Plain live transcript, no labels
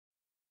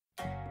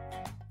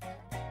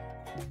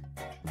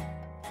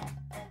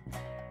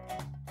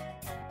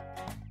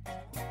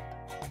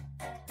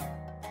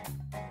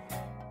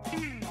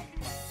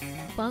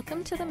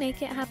Welcome to the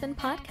Make It Happen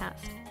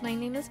podcast. My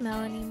name is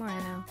Melanie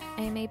Moreno.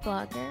 I am a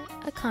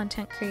blogger, a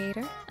content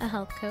creator, a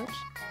health coach,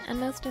 and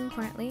most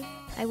importantly,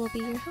 I will be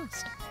your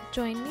host.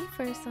 Join me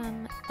for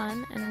some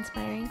fun and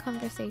inspiring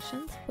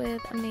conversations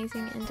with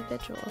amazing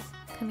individuals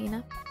coming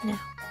up now.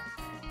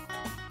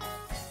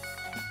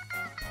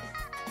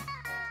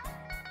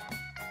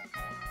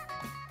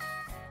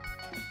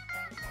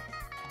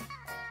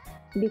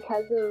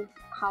 Because of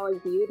how I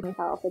viewed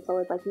myself, it's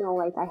always like, no,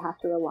 like I have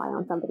to rely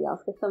on somebody else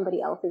because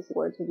somebody else's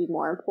words would be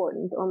more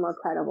important or more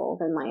credible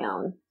than my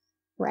own,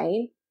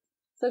 right?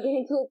 So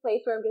getting to a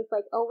place where I'm just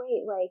like, oh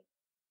wait, like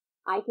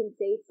I can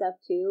say stuff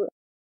too,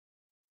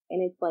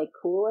 and it's like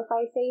cool if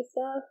I say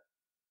stuff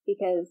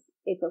because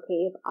it's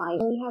okay if I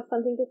only have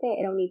something to say.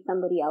 I don't need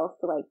somebody else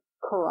to like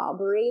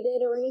corroborate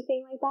it or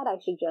anything like that. I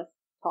should just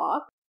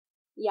talk.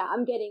 Yeah,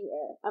 I'm getting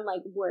there. I'm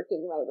like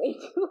working my way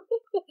through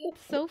it.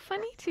 It's so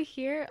funny to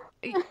hear.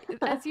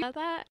 As you said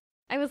that,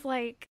 I was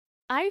like,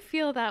 I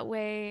feel that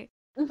way,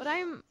 but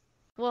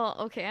well,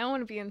 okay, I don't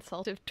want to be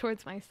insultive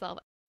towards myself.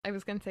 I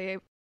was going to say,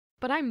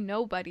 but I'm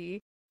nobody.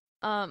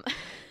 Well,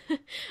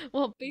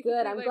 basically,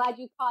 good. I'm glad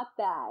you caught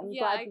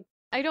that.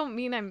 I don't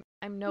mean I'm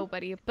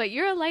nobody, but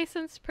you're a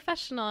licensed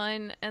professional,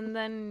 and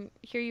then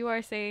here you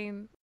are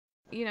saying,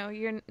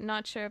 you're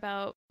not sure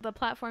about the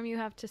platform you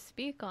have to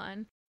speak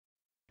on.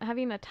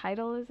 Having a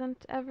title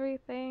isn't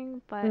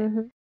everything, but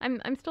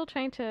I'm still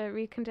trying to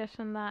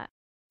recondition that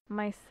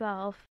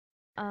myself.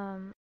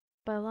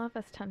 But a lot of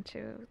us tend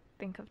to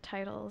think of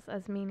titles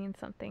as meaning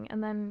something,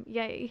 and then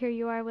here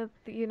you are with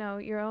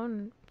your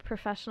own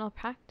professional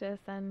practice,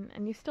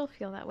 and you still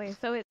feel that way.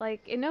 So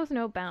it knows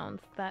no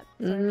bounds, that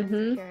sort of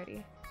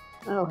insecurity.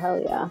 Oh hell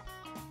yeah.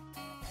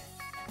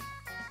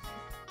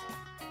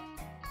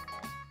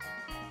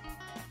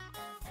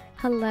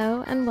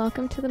 Hello and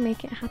welcome to the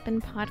Make It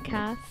Happen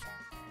podcast.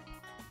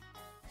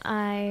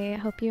 I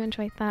hope you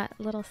enjoyed that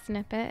little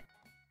snippet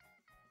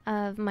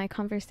of my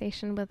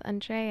conversation with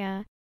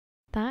Andrea.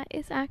 That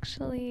is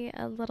actually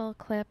a little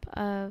clip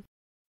of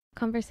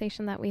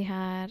conversation that we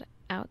had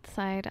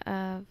outside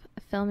of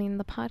filming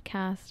the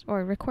podcast,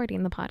 or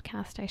recording the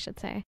podcast, I should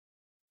say.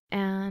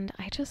 And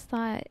I just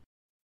thought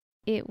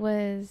it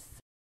was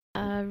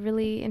a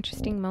really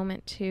interesting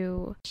moment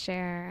to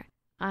share.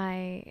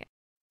 I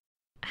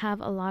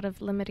have a lot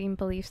of limiting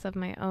beliefs of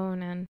my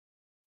own, and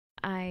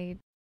I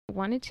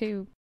wanted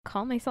to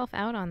call myself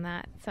out on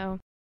that. So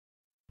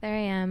there I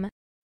am,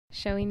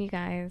 showing you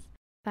guys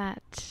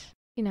that,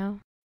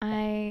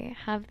 I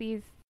have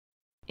these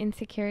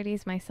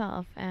insecurities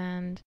myself,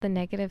 and the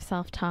negative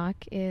self-talk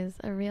is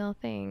a real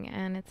thing,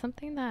 and it's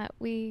something that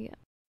we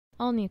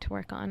all need to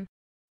work on.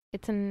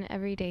 It's an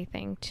everyday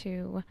thing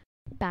to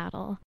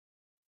battle.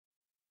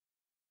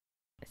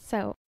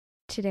 So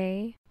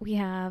today we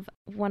have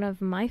one of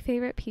my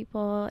favorite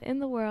people in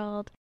the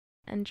world,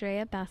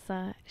 Andrea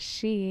Bessa.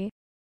 She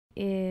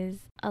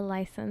is a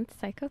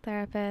licensed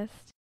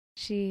psychotherapist.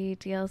 She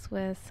deals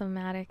with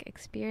somatic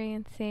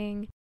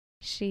experiencing.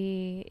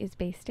 She is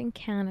based in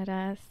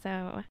Canada,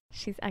 so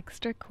she's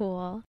extra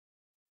cool.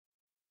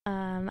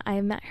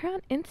 I met her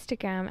on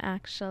Instagram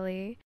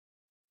actually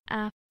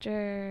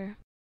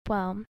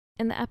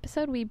in the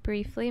episode we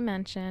briefly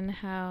mentioned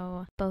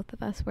how both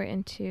of us were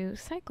into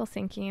cycle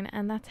syncing,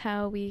 and that's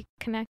how we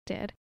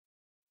connected.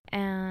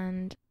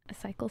 And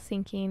cycle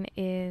syncing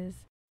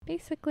is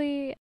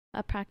basically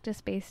a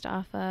practice based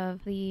off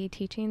of the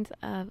teachings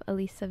of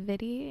Elisa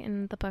Vitti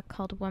in the book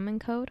called Woman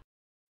Code.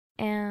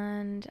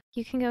 And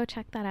you can go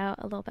check that out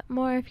a little bit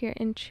more if you're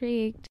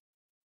intrigued.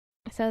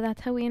 So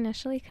that's how we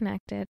initially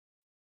connected.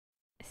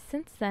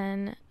 Since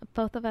then,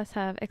 both of us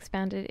have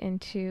expanded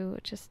into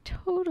just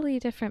totally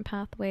different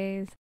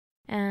pathways,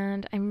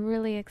 and I'm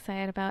really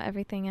excited about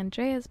everything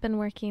Andrea's been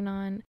working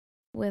on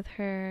with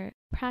her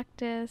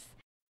practice,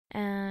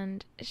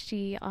 and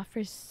she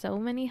offers so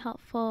many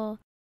helpful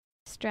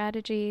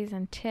strategies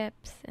and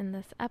tips in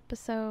this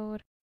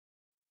episode.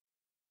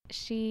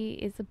 She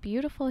is a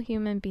beautiful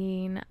human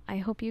being. I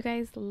hope you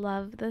guys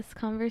love this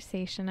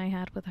conversation I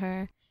had with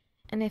her.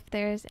 And if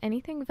there's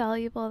anything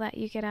valuable that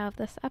you get out of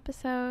this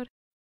episode,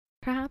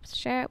 perhaps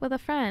share it with a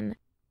friend.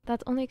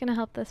 That's only going to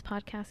help this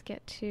podcast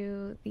get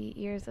to the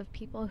ears of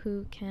people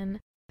who can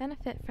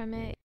benefit from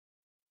it.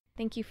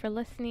 Thank you for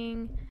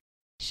listening.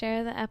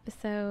 Share the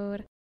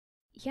episode.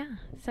 Yeah,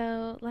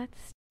 so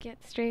let's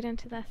get straight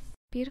into this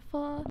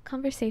beautiful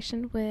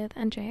conversation with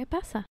Andrea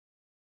Bessa.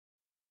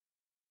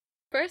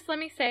 First, let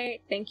me say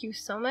thank you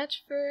so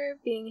much for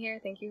being here.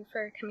 Thank you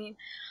for coming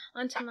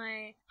onto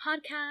my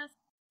podcast.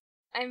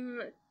 I'm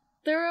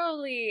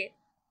thoroughly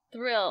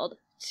thrilled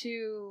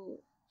to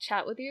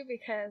chat with you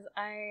because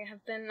I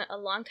have been a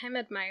longtime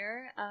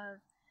admirer of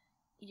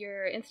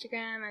your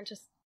Instagram and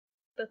just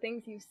the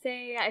things you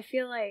say. I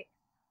feel like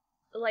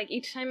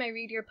each time I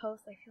read your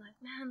posts, I feel like,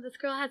 man, this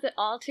girl has it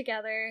all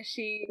together.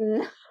 She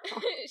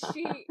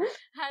she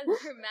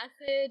has her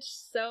message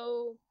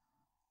so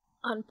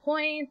on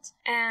point,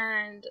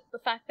 and the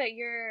fact that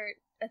you're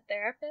a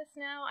therapist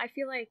now, I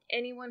feel like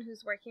anyone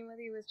who's working with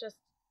you is just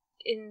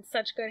in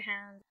such good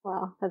hands.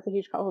 Wow, that's a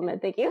huge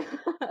compliment. Thank you.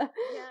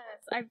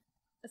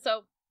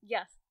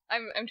 Yes,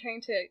 I'm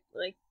trying to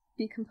like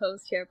be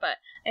composed here, but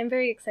I'm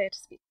very excited to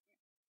speak.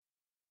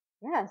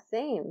 Yeah,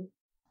 same.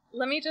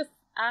 Let me just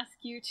ask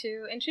you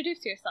to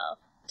introduce yourself.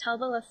 Tell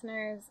the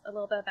listeners a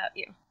little bit about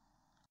you.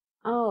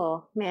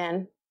 Oh,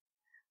 man.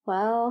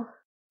 Well,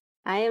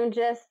 I am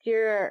just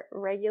your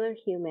regular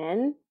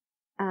human.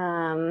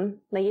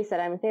 Like you said,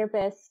 I'm a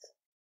therapist.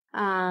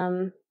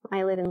 I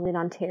live in Levine,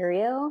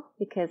 Ontario,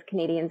 because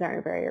Canadians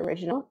aren't very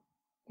original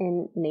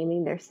in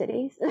naming their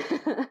cities.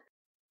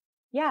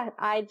 Yeah,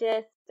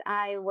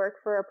 I work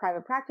for a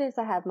private practice.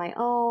 I have my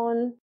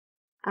own.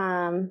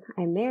 I'm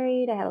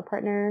married. I have a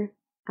partner.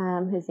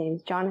 His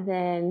name's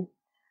Jonathan.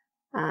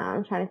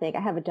 I'm trying to think.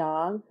 I have a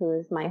dog who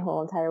is my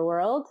whole entire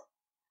world.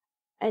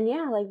 And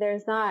yeah, like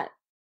there's not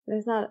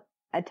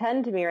a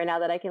ton to me right now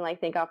that I can like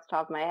think off the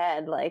top of my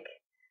head. Like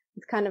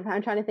it's kind of,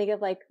 I'm trying to think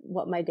of like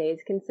what my days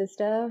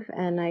consist of.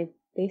 And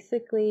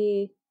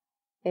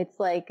it's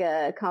like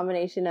a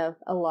combination of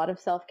a lot of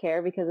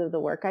self-care because of the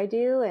work I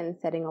do and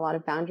setting a lot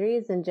of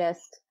boundaries and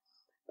just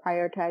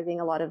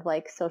prioritizing a lot of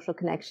like social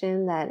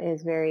connection that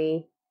is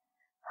very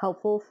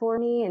helpful for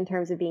me in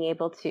terms of being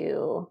able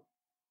to,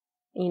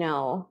 you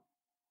know,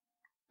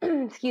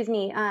 excuse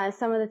me,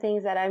 some of the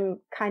things that I'm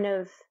kind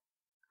of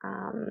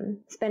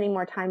spending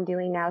more time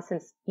doing now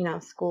since, you know,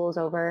 school's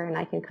over and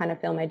I can kind of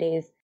fill my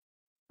days.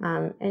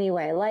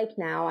 Anyway, like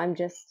now I'm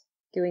just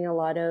doing a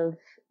lot of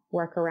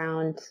work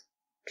around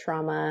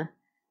trauma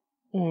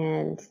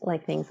and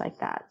like things like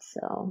that.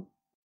 So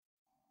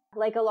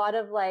like a lot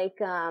of like,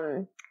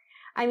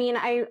 I mean,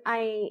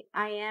 I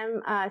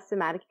am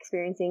somatic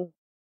experiencing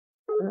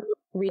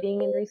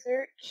reading and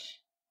research.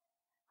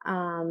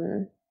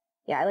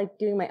 Yeah, I like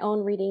doing my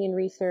own reading and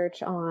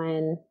research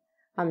on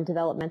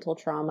developmental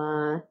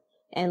trauma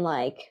and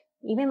like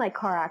even like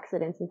car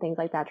accidents and things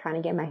like that, trying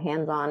to get my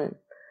hands on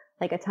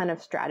like a ton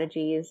of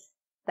strategies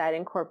that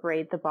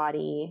incorporate the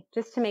body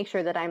just to make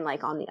sure that I'm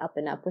like on the up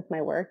and up with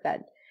my work,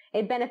 that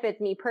it benefits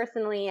me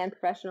personally and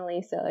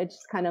professionally. So it's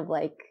just kind of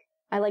like,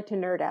 I like to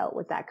nerd out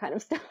with that kind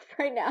of stuff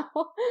right now.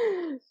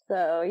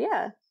 So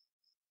yeah.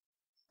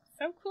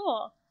 So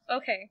cool.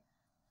 Okay.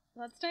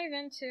 Let's dive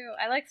into,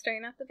 I like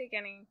starting at the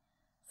beginning.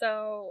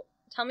 So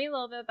tell me a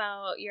little bit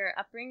about your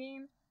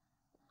upbringing.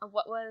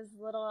 What was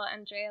little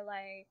Andrea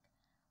like?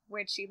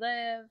 Where'd she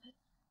live?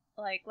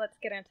 Like, let's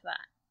get into that.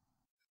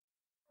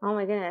 Oh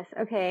my goodness.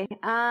 Okay.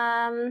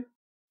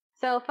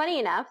 So funny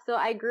enough, so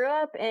I grew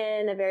up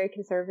in a very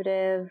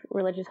conservative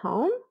religious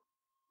home,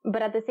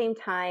 but at the same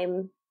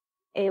time,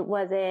 I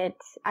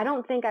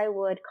don't think I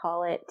would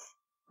call it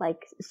like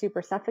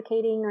super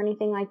suffocating or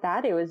anything like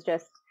that.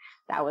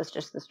 That was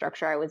just the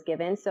structure I was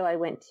given. So I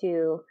went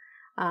to,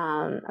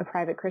 a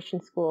private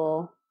Christian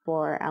school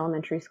for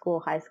elementary school,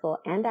 high school,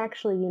 and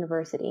actually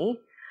university.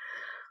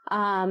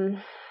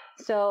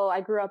 So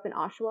I grew up in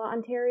Oshawa,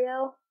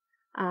 Ontario,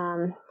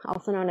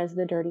 also known as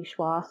the Dirty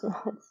Schwa.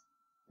 It's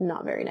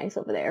not very nice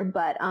over there,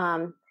 but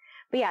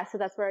yeah, so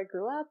that's where I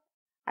grew up.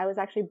 I was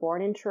actually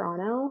born in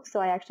Toronto, so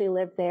I actually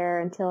lived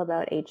there until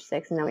about age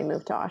 6, and then we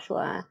moved to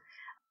Oshawa.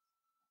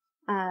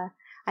 I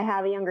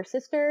have a younger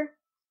sister.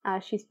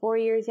 She's 4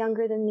 years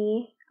younger than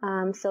me.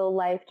 So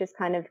life just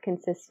kind of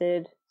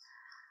consisted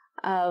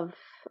of,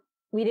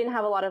 we didn't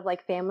have a lot of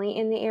like family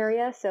in the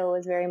area. So it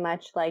was very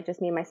much like just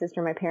me and my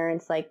sister, my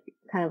parents, like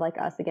kind of like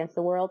us against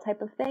the world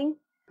type of thing.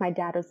 My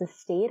dad was a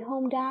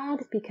stay-at-home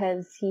dad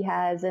because he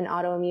has an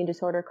autoimmune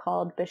disorder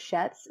called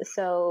Behçet's.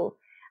 So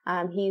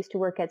he used to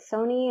work at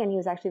Sony and he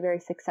was actually very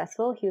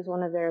successful. He was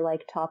one of their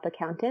like top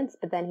accountants,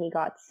 but then he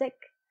got sick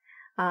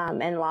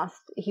and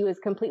he was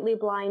completely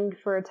blind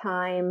for a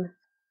time.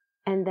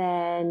 And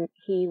then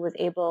he was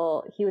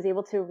able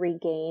to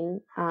regain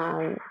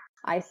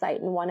eyesight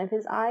in one of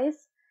his eyes.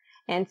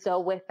 And so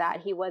with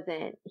that,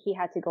 he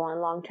had to go on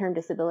long-term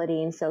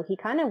disability. And so he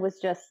kind of was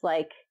just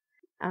like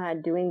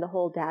doing the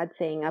whole dad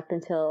thing up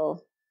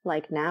until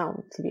like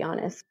now, to be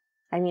honest.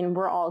 I mean,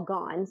 we're all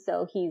gone.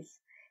 So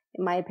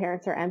my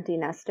parents are empty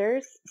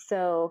nesters.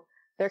 So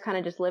they're kind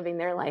of just living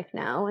their life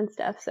now and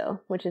stuff.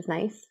 So, which is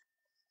nice.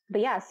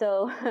 But yeah,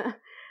 so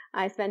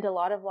I spent a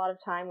lot of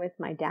time with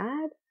my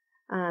dad,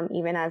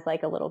 even as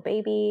like a little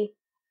baby,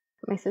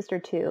 my sister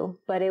too.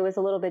 But it was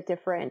a little bit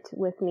different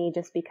with me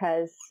just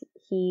because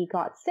he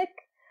got sick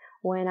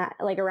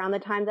around the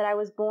time that I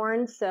was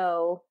born.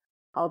 So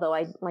although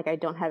I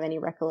don't have any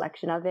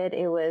recollection of it,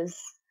 it was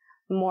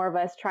more of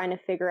us trying to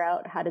figure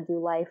out how to do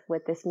life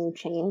with this new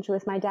change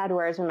with my dad.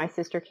 Whereas when my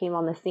sister came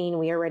on the scene,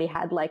 we already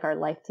had like our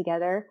life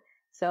together.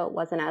 So it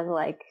wasn't as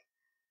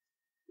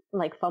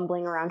like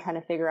fumbling around trying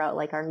to figure out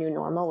like our new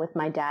normal with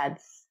my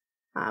dad's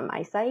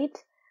eyesight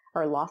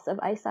or loss of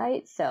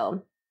eyesight.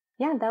 So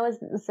yeah,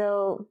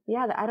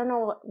 I don't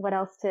know what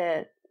else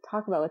to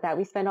talk about with that.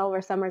 We spent all of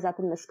our summers up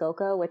in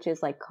Muskoka, which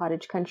is like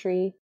cottage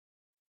country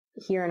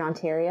here in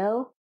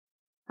Ontario.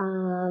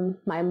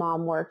 My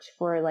mom worked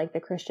for like the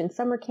Christian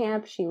summer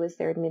camp. She was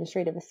their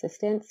administrative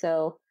assistant.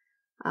 So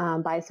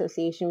By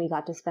association, we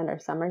got to spend our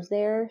summers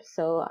there.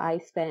 So I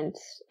spent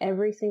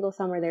every single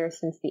summer there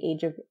since the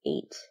age of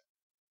 8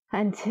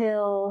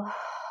 until,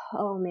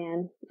 oh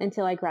man,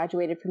 until I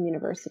graduated from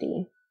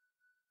university.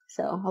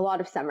 So a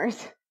lot of summers,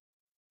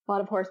 a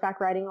lot of horseback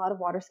riding, a lot of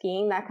water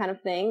skiing, that kind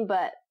of thing,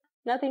 but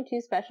nothing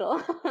too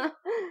special.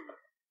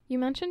 You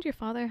mentioned your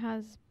father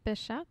has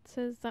Behçet's.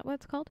 Is that what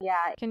it's called?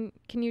 Yeah. Can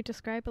you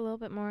describe a little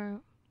bit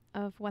more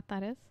of what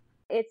that is?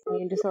 It's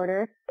a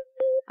disorder.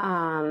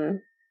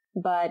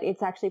 But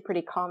it's actually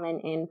pretty common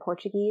in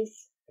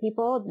Portuguese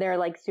people. They're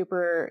like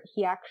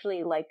he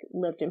actually like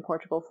lived in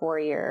Portugal for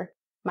a year.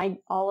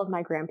 All of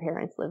my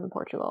grandparents live in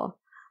Portugal.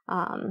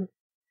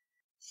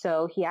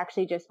 So he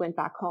actually just went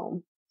back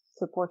home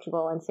to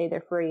Portugal and stayed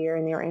there for a year,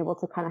 and they were able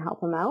to kind of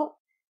help him out.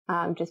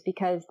 Just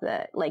because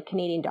the like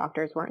Canadian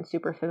doctors weren't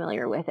super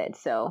familiar with it.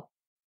 So,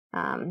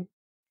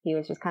 he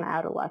was just kind of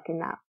out of luck in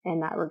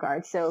that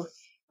regard. So,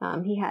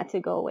 he had to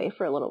go away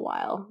for a little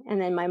while,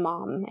 and then my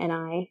mom and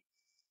I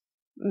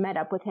met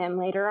up with him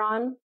later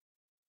on,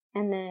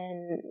 and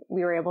then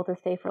we were able to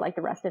stay for like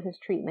the rest of his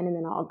treatment and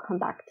then all come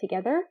back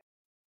together.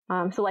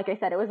 So like I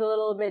said, it was a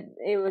little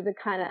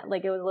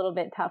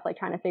bit tough, like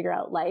trying to figure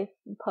out life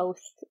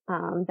post,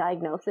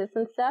 diagnosis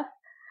and stuff.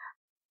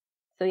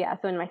 So yeah,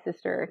 so when my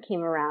sister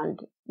came around,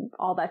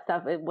 all that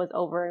stuff, it was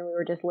over and we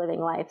were just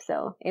living life.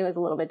 So it was a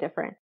little bit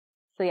different.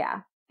 So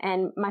yeah,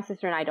 and my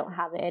sister and I don't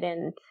have it,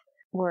 and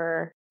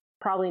we're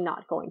probably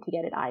not going to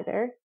get it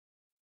either.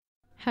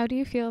 How do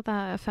you feel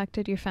that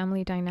affected your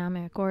family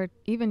dynamic, or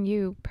even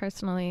you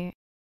personally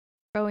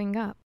growing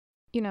up,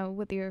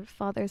 with your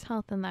father's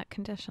health and that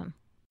condition?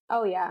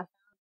 Oh yeah.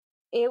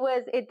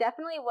 It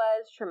definitely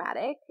was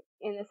traumatic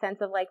in the sense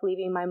of like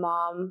leaving my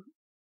mom,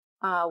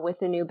 with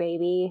a new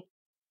baby,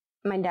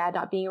 my dad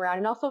not being around,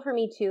 and also for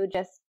me too,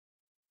 just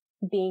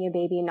being a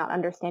baby and not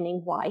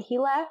understanding why he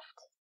left.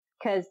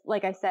 Cause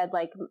like I said,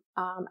 like,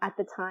 at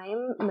the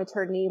time,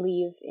 maternity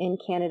leave in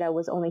Canada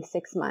was only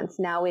 6 months.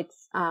 Now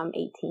it's,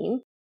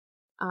 18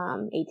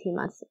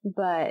 months,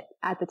 but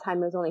at the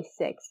time it was only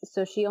 6.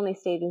 So she only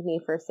stayed with me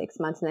for 6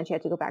 months and then she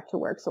had to go back to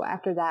work. So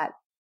after that,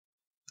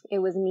 it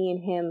was me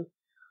and him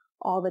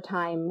all the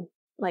time,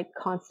 like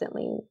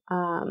constantly.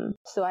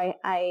 So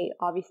I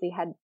obviously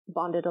had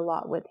bonded a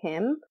lot with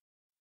him.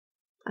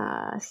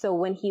 So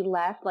when he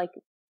left, like,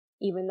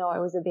 even though I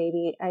was a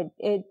baby,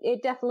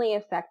 it definitely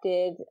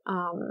affected,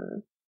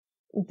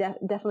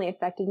 definitely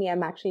affected me.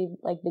 I'm actually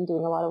like been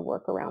doing a lot of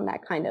work around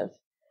that kind of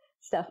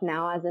stuff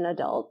now as an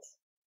adult,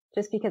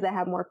 just because I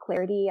have more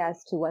clarity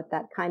as to what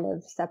that kind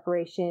of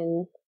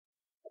separation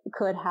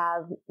could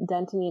have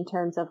done to me in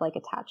terms of like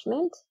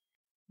attachment.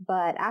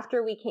 But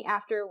after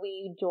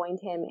we joined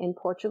him in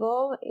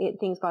Portugal,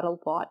 things got a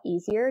lot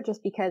easier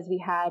just because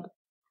we had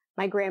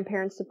my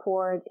grandparents'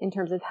 support in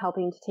terms of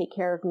helping to take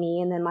care of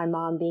me, and then my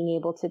mom being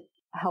able to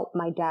help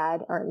my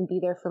dad or be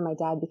there for my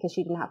dad because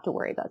she didn't have to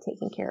worry about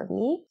taking care of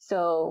me.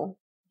 So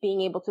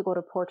being able to go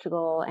to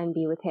Portugal and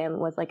be with him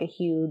was like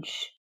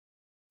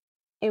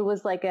it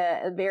was like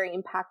a very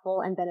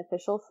impactful and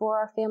beneficial for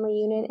our family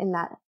unit in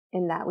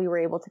that we were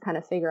able to kind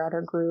of figure out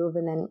our groove.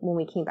 And then when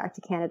we came back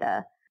to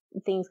Canada,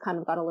 things kind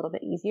of got a little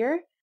bit easier.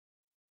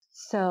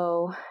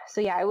 So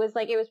yeah, it was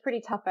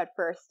pretty tough at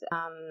first.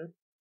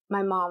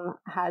 My mom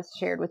has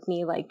shared with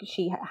me, like,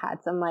 she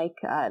had some like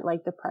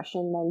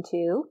depression then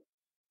too,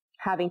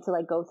 having to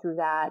like go through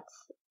that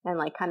and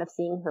like kind of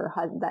seeing her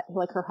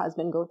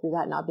husband go through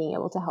that, not being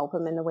able to help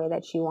him in the way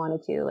that she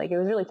wanted to. Like, it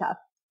was really tough,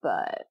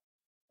 but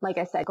like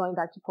I said, going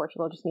back to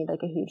Portugal just made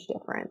like a huge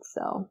difference.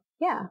 So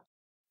yeah.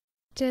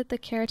 Did the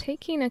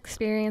caretaking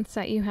experience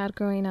that you had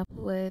growing up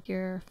with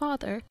your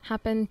father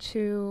happen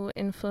to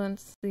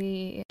influence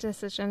the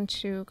decision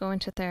to go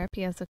into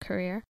therapy as a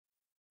career?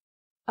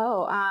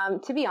 Oh,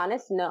 to be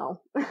honest,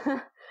 no.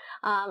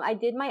 I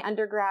did my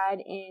undergrad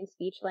in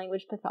speech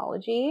language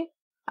pathology.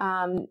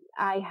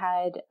 I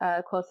had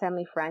a close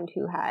family friend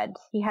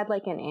he had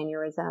like an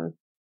aneurysm.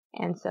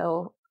 And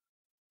so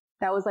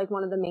that was like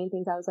one of the main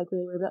things I was like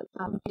really worried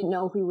about. Didn't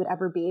know if we would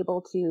ever be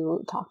able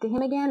to talk to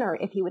him again or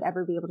if he would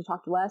ever be able to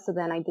talk to us. So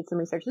then I did some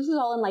research. This is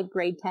all in like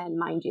grade 10,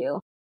 mind you.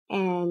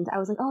 And I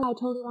was like, oh, I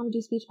totally want to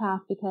do speech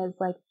path because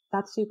like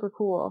that's super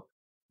cool.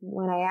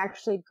 When I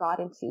actually got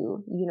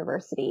into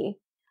university,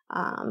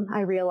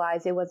 I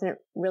realized it wasn't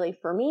really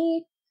for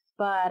me,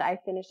 but I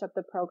finished up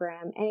the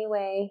program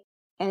anyway.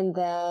 And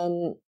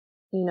then,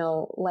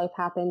 life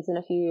happens. And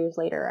a few years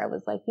later, I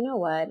was like, you know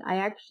what? I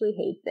actually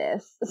hate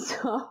this.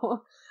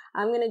 So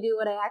I'm going to do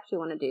what I actually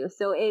want to do.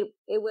 So it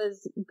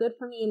was good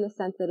for me in the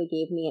sense that it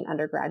gave me an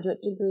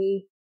undergraduate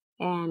degree,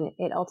 and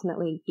it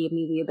ultimately gave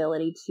me the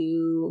ability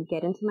to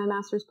get into my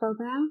master's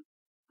program.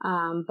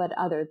 But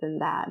other than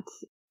that,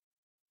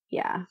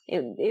 yeah,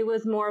 it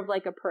was more of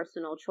like a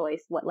personal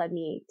choice what led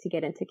me to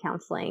get into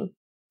counseling,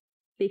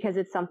 because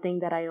it's something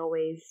that I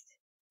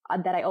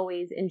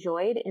always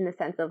enjoyed, in the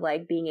sense of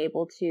like being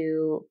able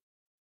to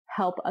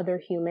help other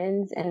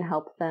humans and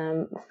help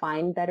them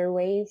find better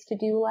ways to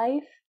do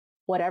life,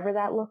 whatever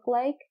that looked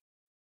like.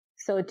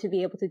 So to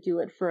be able to do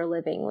it for a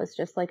living was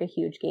just like a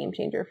huge game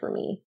changer for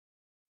me.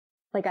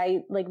 Like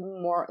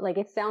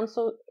it sounds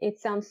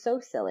so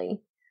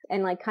silly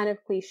and like kind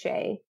of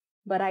cliche,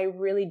 but I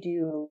really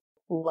do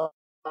love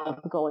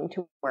going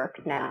to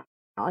work now.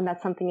 And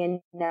that's something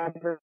I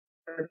never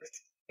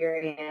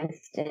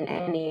experienced in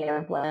any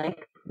of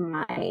like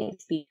my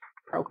speech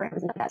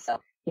programs and that. So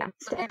yeah,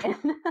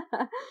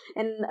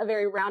 in a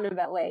very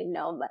roundabout way,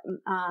 no, but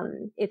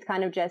it's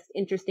kind of just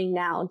interesting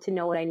now to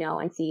know what I know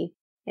and see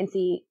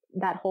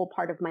that whole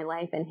part of my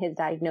life and his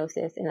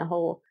diagnosis in a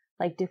whole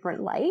like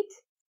different light.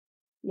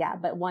 Yeah,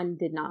 but one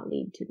did not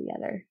lead to the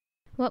other.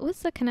 What was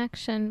the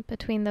connection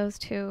between those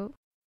two,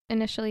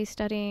 initially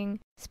studying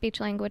speech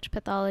language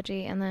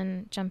pathology and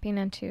then jumping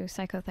into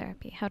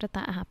psychotherapy? How did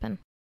that happen?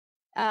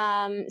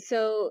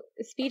 So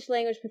speech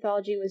language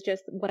pathology was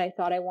just what I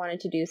thought I wanted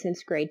to do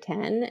since grade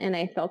 10. And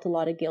I felt a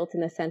lot of guilt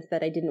in the sense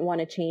that I didn't want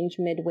to change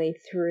midway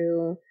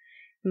through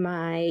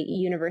my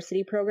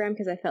university program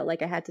because I felt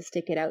like I had to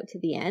stick it out to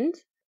the end.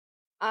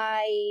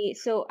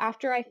 So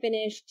after I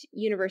finished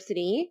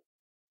university,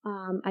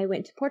 I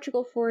went to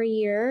Portugal for a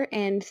year,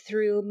 and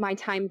through my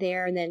time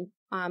there, and then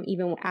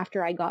even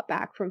after I got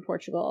back from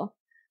Portugal,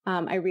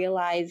 I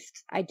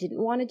realized I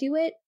didn't want to do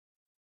it.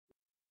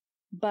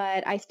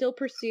 But I still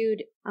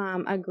pursued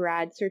a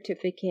grad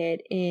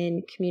certificate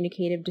in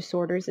communicative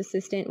disorders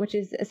assistant, which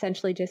is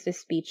essentially just a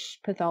speech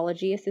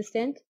pathology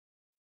assistant.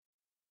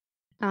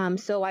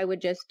 So I would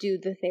just do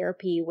the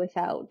therapy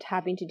without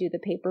having to do the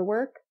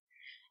paperwork.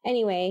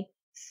 Anyway,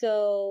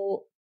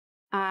 so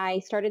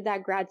I started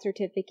that grad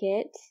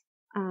certificate,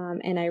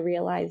 and I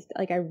realized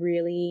like I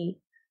really,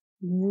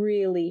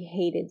 really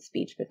hated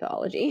speech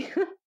pathology,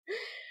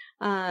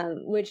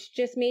 which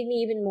just made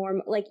me even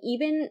more like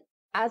even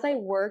as I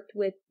worked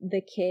with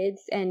the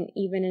kids and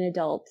even an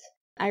adult,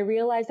 I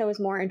realized I was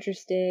more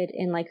interested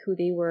in like who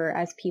they were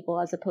as people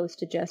as opposed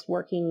to just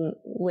working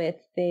with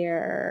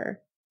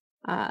their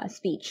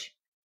speech.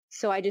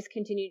 So I just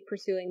continued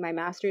pursuing my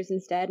master's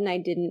instead, and I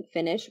didn't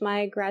finish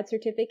my grad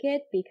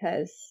certificate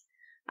because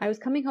I was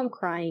coming home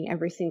crying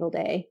every single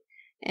day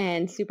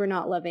and super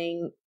not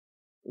loving,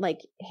 like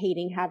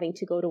hating having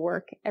to go to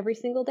work every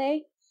single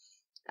day.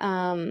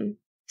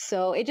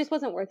 So it just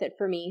wasn't worth it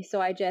for me. So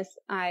I just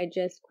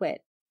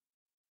quit.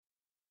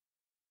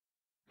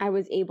 I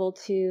was able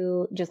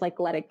to just like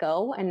let it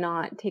go and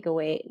not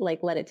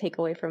let it take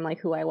away from like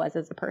who I was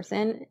as a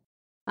person.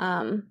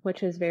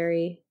 Which was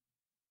very,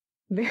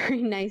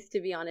 very nice,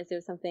 to be honest. It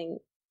was something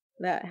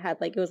that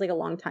it was like a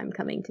long time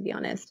coming, to be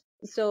honest.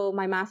 So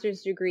my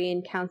master's degree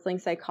in counseling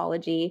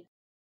psychology,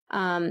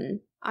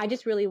 I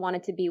just really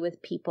wanted to be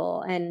with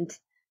people, and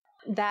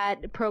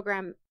that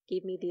program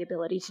gave me the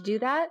ability to do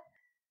that.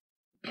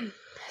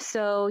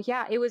 So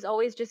yeah, it was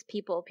always just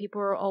people.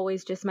 People were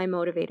always just my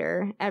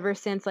motivator ever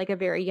since like a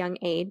very young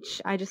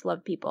age. I just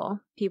loved people.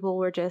 People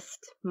were just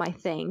my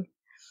thing.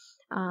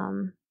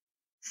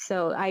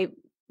 So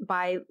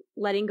by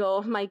letting go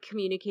of my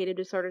communicative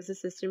disorders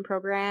assistant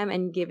program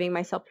and giving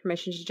myself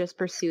permission to just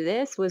pursue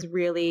this was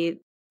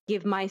really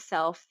give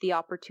myself the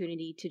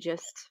opportunity to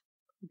just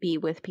be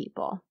with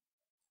people.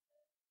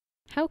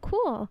 How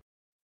cool.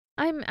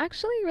 I'm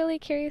actually really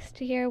curious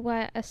to hear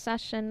what a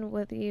session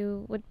with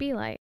you would be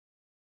like.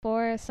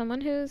 For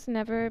someone who's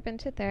never been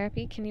to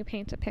therapy, can you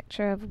paint a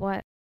picture of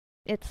what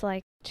it's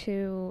like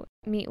to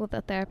meet with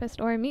a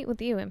therapist or meet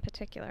with you in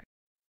particular?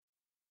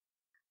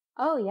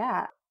 Oh,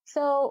 yeah.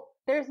 So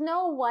there's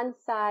no one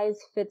size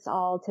fits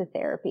all to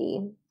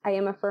therapy. I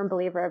am a firm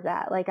believer of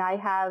that. I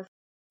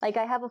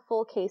have a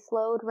full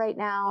caseload right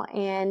now,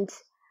 and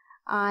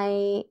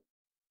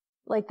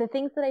the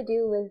things that I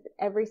do with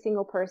every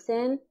single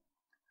person,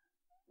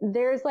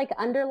 there's like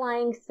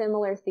underlying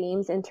similar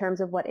themes in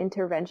terms of what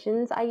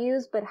interventions I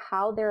use, but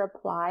how they're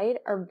applied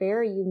are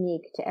very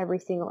unique to every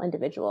single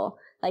individual.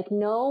 Like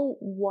no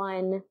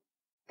one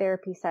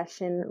therapy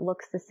session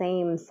looks the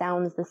same,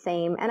 sounds the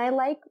same. And I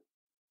like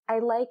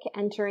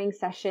entering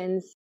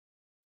sessions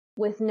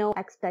with no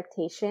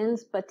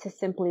expectations, but to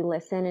simply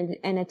listen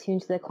and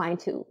attune to the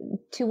client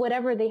to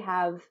whatever they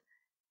have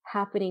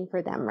happening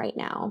for them right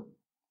now.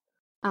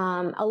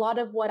 A lot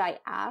of what I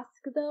ask,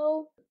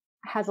 though,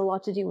 has a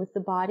lot to do with the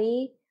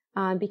body,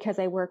 because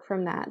I work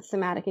from that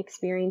somatic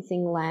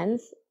experiencing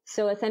lens.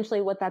 So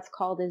essentially what that's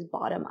called is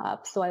bottom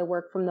up. So I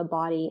work from the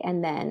body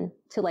and then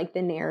to like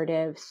the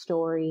narrative,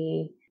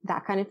 story,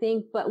 that kind of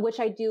thing, but which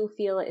I do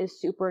feel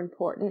is super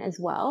important as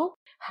well.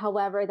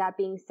 However, that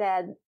being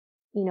said,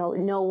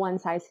 no one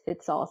size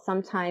fits all.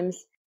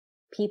 Sometimes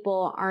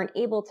people aren't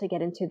able to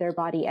get into their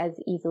body as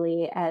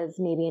easily as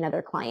maybe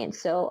another client.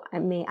 So I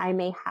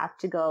may have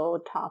to go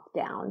top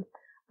down.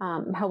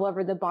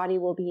 However, the body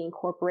will be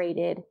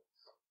incorporated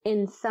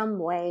in some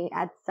way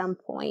at some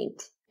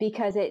point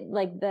because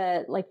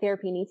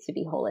therapy needs to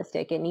be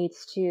holistic. It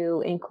needs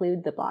to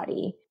include the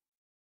body.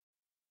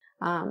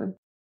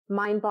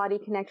 Mind-body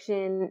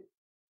connection,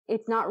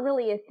 it's not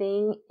really a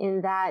thing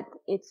in that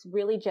it's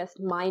really just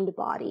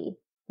mind-body.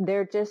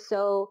 They're just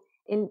so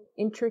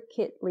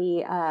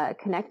intricately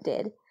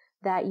connected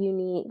that you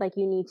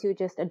need to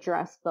just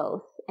address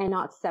both and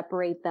not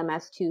separate them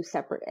as two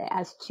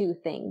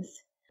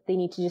things. They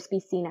need to just be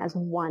seen as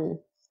one.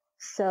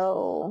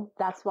 So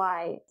that's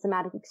why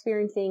somatic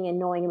experiencing and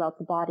knowing about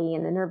the body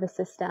and the nervous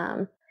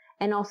system,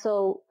 and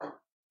also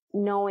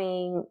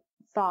knowing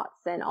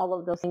thoughts and all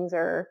of those things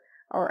or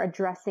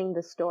addressing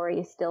the story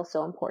is still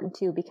so important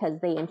too, because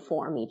they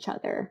inform each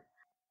other.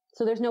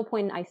 So there's no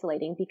point in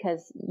isolating,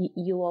 because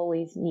you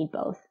always need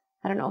both.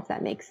 I don't know if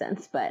that makes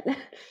sense, but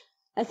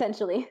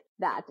essentially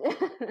that.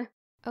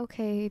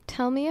 Okay,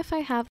 tell me if I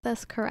have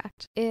this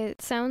correct.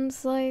 It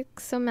sounds like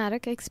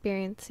somatic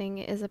experiencing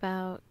is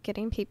about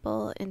getting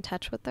people in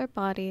touch with their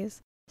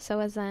bodies so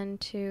as then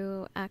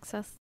to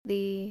access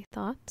the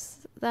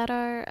thoughts that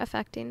are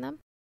affecting them.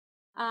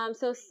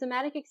 So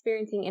somatic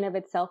experiencing in of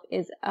itself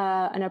is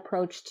an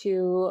approach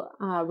to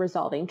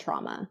resolving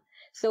trauma.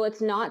 So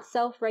it's not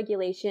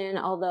self-regulation,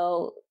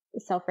 although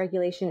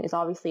self-regulation is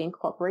obviously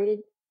incorporated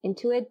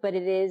into it, but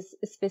it is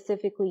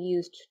specifically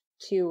used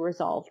to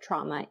resolve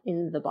trauma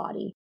in the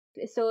body.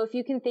 So if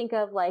you can think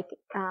of like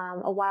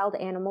a wild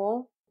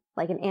animal,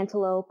 like an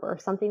antelope or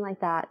something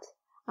like that,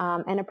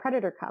 and a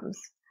predator comes,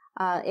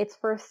 its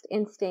first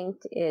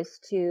instinct is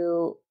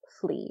to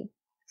flee.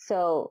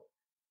 So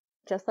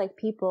just like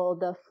people,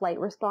 the flight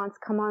response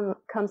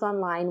comes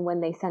online when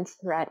they sense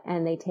threat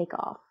and they take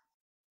off,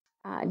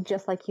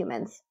 just like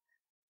humans.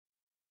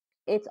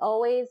 It's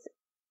always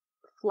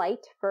flight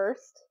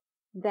first,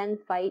 then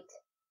fight,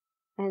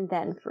 and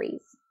then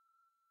freeze.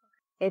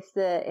 It's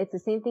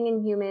the same thing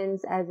in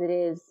humans as it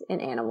is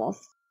in animals.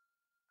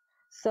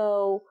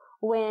 So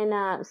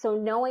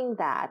knowing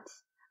that,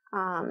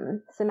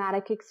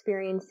 somatic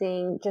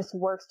experiencing just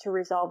works to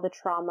resolve the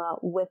trauma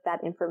with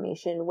that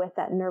information, with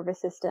that nervous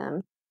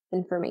system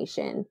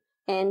information.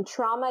 And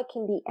trauma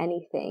can be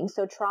anything.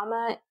 So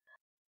trauma,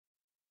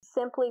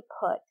 simply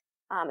put,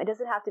 it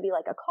doesn't have to be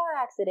like a car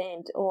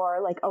accident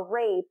or like a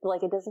rape.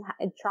 Like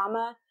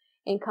trauma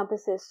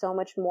encompasses so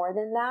much more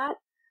than that.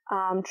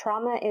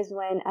 Trauma is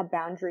when a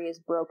boundary is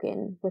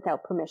broken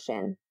without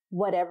permission,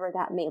 whatever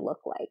that may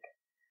look like.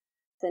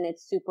 And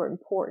it's super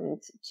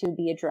important to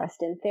be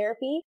addressed in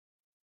therapy.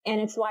 And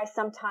it's why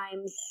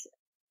sometimes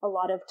a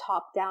lot of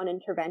top-down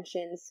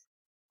interventions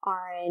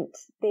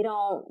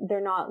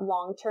they're not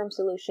long-term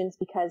solutions,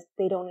 because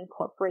they don't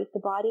incorporate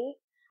the body,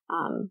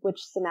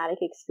 which somatic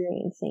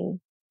experiencing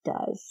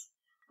does.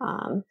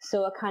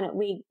 So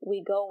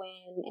we go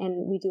in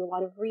and we do a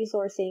lot of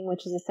resourcing,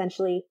 which is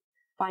essentially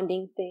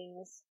finding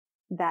things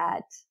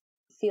that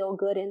feel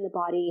good in the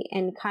body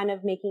and kind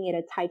of making it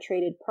a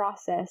titrated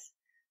process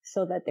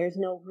so that there's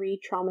no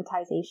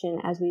re-traumatization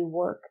as we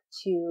work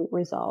to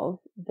resolve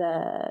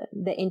the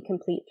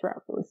incomplete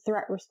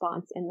threat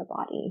response in the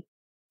body.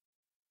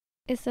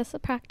 Is this a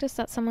practice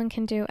that someone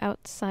can do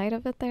outside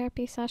of a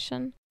therapy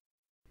session?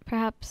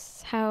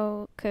 Perhaps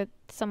how could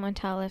someone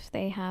tell if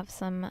they have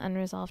some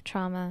unresolved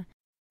trauma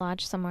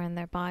lodged somewhere in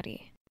their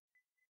body?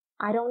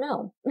 I don't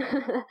know.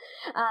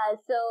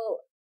 So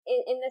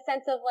in the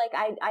sense of like,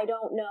 I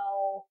don't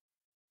know,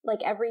 like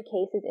every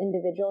case is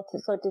individual.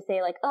 To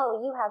say like,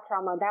 oh, you have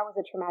trauma, that was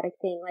a traumatic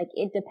thing. Like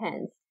it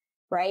depends,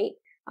 right?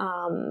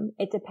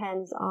 It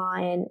depends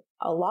on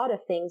a lot of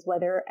things,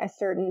 whether a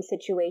certain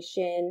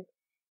situation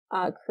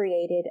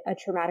created a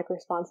traumatic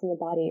response in the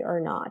body or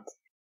not.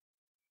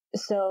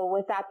 So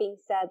with that being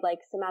said, like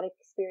somatic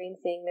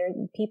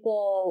experiencing,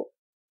 people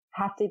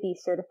have to be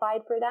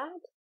certified for that.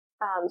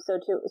 So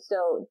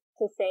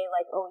to say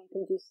like, oh, you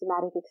can do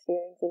somatic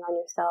experiencing on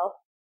yourself.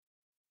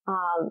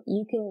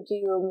 You can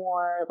do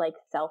more like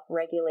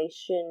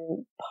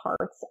self-regulation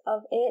parts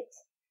of it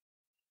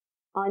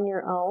on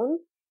your own.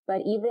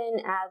 But even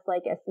as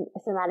like a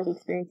somatic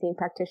experiencing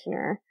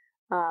practitioner,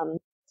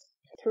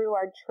 through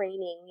our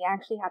training, we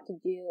actually have to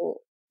do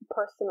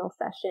personal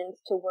sessions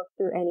to work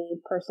through any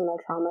personal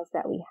traumas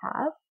that we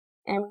have.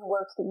 And we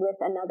work with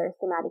another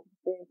somatic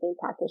experiencing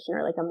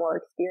practitioner, like a more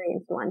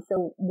experienced one.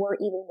 So we're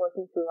even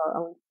working through our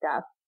own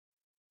stuff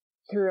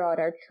throughout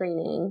our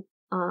training,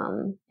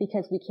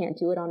 because we can't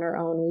do it on our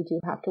own. We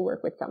do have to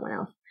work with someone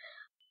else.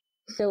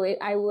 So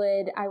I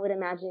would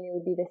imagine it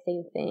would be the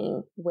same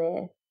thing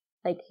with,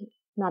 like,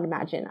 not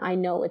imagine, I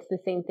know it's the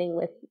same thing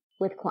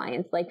with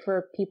clients. Like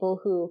for people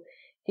who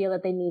feel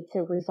that they need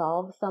to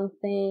resolve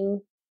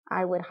something,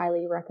 I would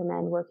highly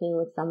recommend working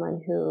with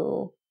someone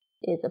who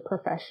is a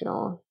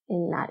professional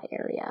in that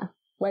area,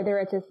 whether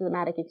it's a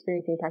somatic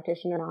experiencing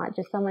practitioner or not,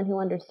 just someone who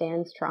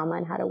understands trauma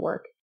and how to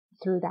work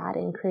through that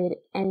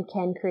and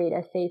can create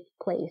a safe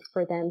place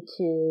for them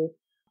to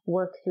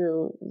work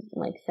through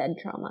like said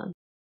trauma.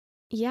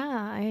 Yeah,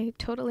 I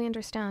totally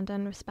understand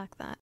and respect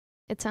that.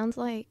 It sounds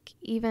like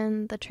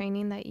even the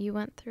training that you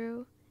went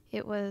through,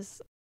 it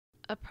was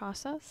a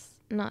process,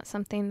 not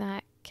something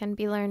that can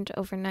be learned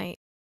overnight.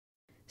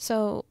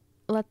 So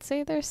let's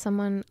say there's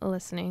someone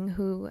listening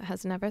who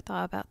has never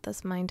thought about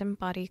this mind and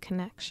body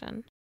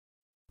connection.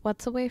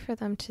 What's a way for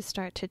them to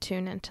start to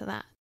tune into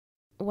that?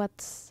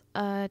 What's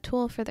a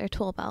tool for their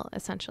tool belt,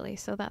 essentially,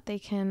 so that they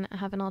can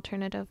have an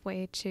alternative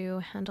way to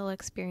handle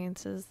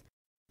experiences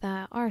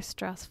that are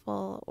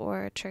stressful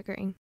or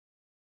triggering?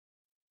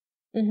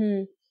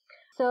 Mm-hmm.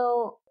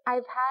 So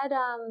I've had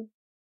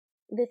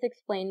this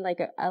explained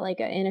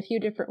in a few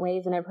different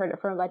ways, and I've heard it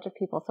from a bunch of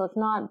people, so it's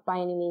not by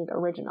any means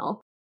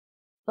original.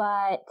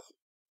 But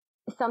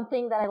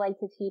something that I like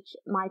to teach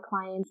my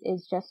clients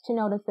is just to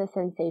notice the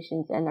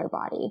sensations in their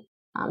body,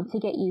 to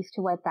get used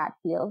to what that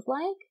feels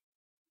like,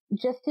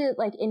 just to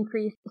like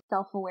increase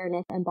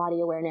self-awareness and body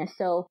awareness.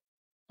 So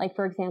like,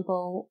 for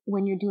example,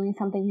 when you're doing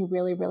something you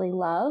really, really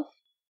love,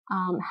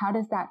 how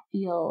does that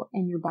feel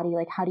in your body?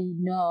 Like, how do you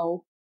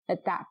know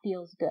that that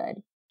feels good?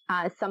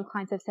 Some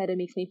clients have said it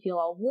makes me feel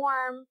all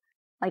warm,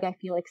 like I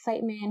feel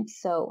excitement.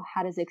 So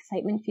how does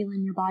excitement feel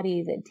in your body?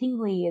 Is it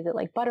tingly? Is it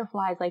like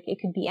butterflies? Like it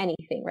could be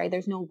anything, right?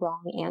 There's no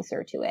wrong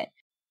answer to it.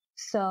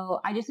 So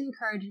I just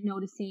encourage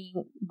noticing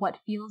what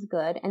feels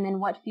good and then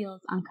what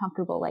feels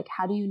uncomfortable. Like,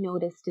 how do you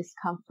notice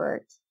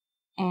discomfort?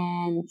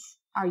 And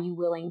are you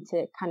willing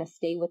to kind of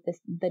stay with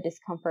the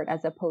discomfort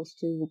as opposed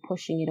to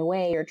pushing it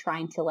away or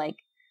trying to like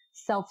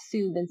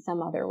self-soothe in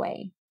some other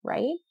way,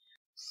 right?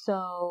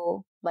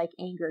 So like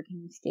anger, can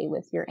you stay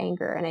with your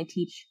anger? And I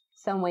teach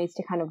some ways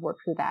to kind of work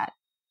through that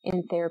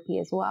in therapy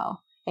as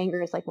well.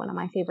 Anger is like one of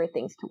my favorite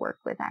things to work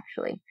with,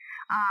 actually.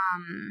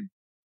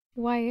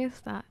 Why is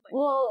that?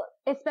 Well,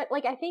 it's that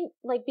like, I think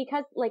like,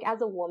 because like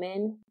as a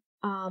woman,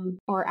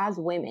 or as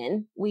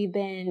women, we've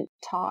been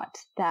taught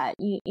that,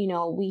 we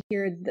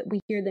hear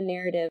the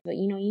narrative that,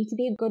 you need to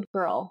be a good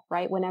girl,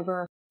 right?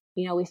 Whenever,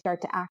 we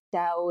start to act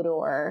out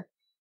or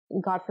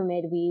God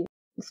forbid, we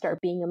start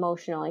being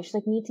emotional. It's just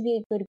like, need to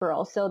be a good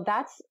girl. So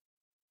that's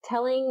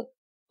telling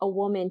a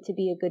woman to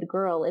be a good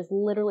girl is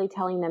literally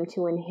telling them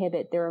to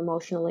inhibit their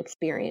emotional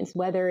experience,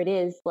 whether it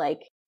is like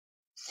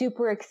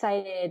super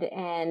excited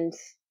and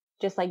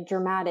just like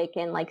dramatic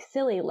and like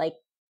silly, like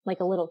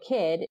a little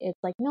kid. It's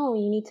like, no,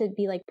 you need to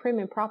be like prim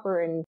and proper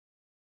and,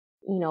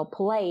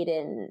 polite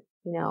and,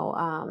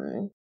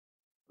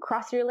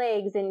 cross your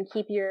legs and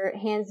keep your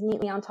hands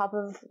neatly on top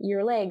of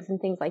your legs and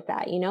things like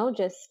that,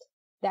 just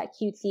that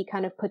cutesy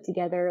kind of put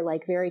together,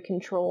 like very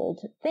controlled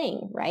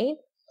thing. Right.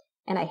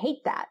 And I hate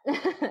that.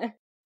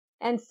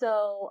 And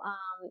so,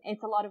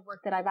 it's a lot of work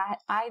that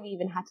I've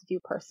even had to do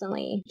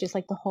personally, just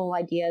like the whole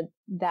idea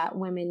that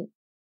women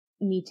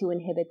need to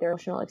inhibit their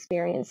emotional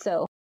experience.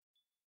 So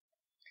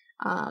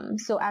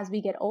as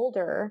we get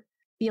older,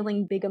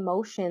 feeling big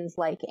emotions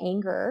like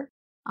anger,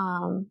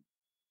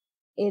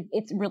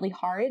 it's really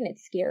hard and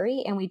it's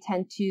scary, and we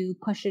tend to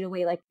push it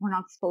away like we're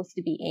not supposed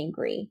to be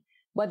angry.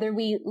 Whether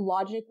we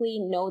logically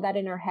know that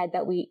in our head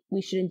that we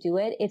shouldn't do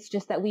it, it's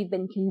just that we've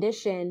been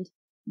conditioned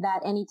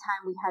that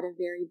anytime we had a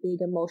very big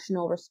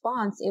emotional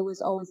response, it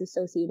was always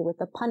associated with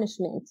a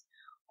punishment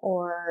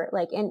or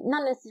like, and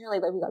not necessarily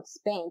like we got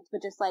spanked,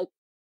 but just like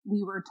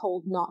we were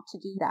told not to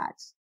do that.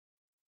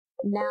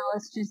 Now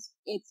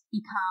it's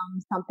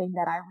become something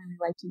that I really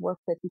like to work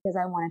with because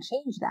I want to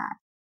change that.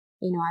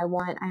 I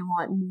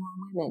want more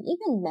women,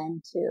 even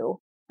men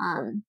too,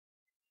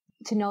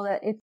 to know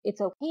that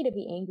it's okay to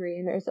be angry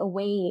and there's a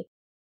way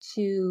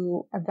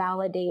to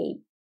validate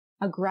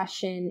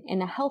aggression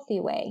in a healthy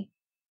way,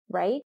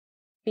 right?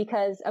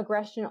 Because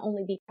aggression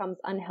only becomes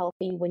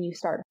unhealthy when you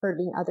start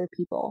hurting other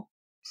people.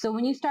 So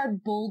when you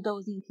start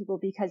bulldozing people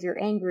because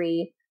you're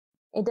angry,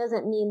 it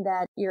doesn't mean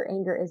that your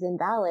anger is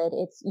invalid.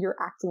 It's you're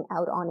acting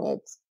out on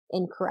it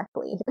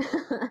incorrectly.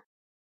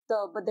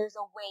 But there's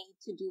a way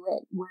to do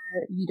it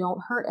where you don't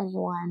hurt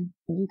anyone.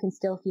 You can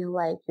still feel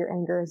like your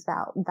anger is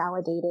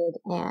validated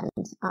and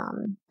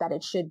that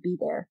it should be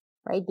there,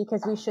 right?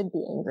 Because we should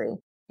be angry.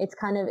 It's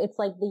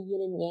like the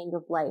yin and yang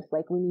of life.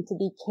 Like we need to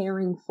be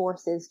caring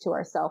forces to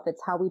ourselves.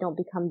 It's how we don't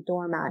become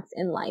doormats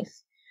in life,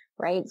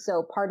 right?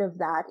 So part of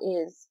that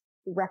is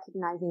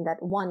recognizing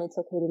that one, it's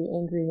okay to be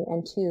angry,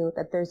 and two,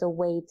 that there's a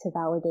way to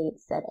validate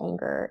said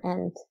anger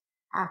and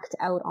act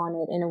out on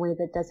it in a way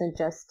that doesn't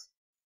just,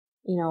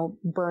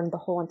 burn the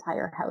whole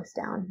entire house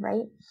down,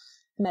 right?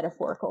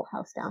 Metaphorical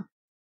house down.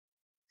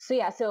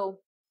 So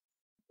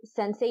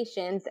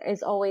sensations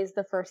is always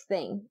the first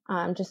thing.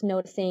 Just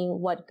noticing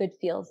what good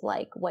feels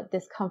like, what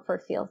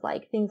discomfort feels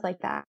like, things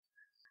like that.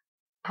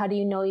 How do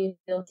you know you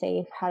feel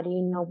safe? How do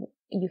you know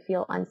you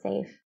feel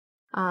unsafe?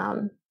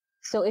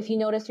 So if you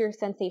notice your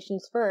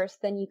sensations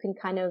first, then you can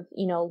kind of,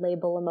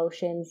 label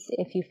emotions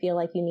if you feel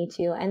like you need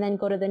to, and then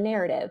go to the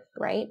narrative,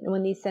 right?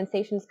 When these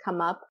sensations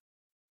come up,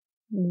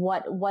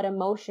 what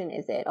emotion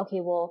is it?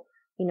 Okay, well,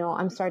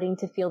 I'm starting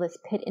to feel this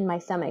pit in my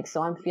stomach,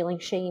 so I'm feeling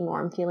shame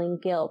or I'm feeling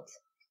guilt.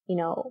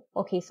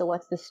 Okay, so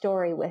what's the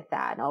story with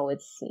that? Oh,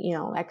 it's,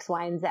 X,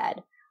 Y, and Z,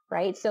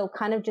 right? So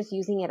kind of just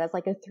using it as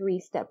like a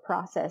 3-step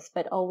process,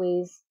 but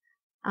always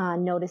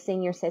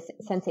noticing your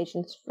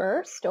sensations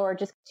first, or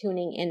just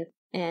tuning in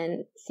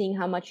and seeing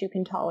how much you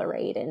can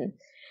tolerate and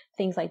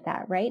things like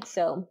that, right?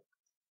 So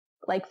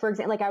like, for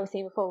example, like I was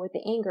saying before with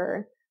the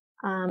anger,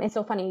 it's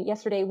so funny.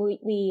 Yesterday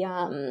we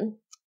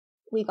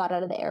got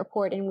out of the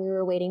airport and we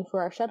were waiting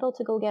for our shuttle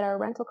to go get our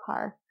rental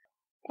car.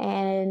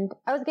 And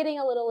I was getting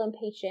a little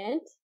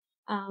impatient,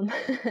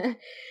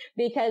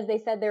 because they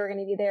said they were going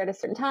to be there at a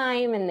certain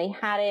time and they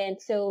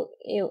hadn't. So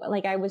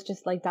I was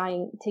just like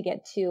dying to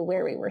get to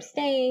where we were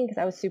staying because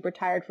I was super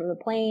tired from the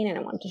plane and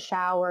I wanted to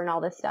shower and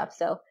all this stuff.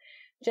 So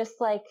just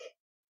like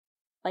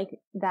like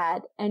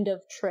that end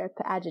of trip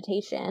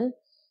agitation.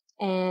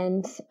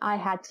 And I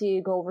had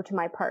to go over to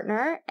my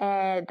partner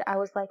and I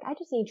was like, I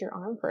just need your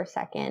arm for a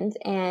second.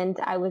 And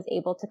I was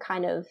able to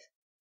kind of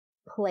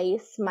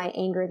place my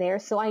anger there.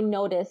 So I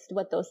noticed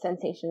what those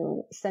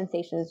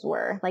sensations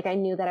were. Like I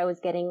knew that I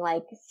was getting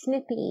like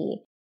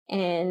snippy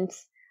and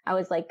I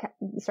was like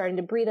starting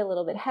to breathe a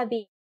little bit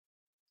heavy.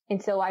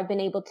 And so I've been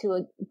able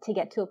to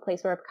get to a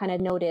place where I've kind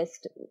of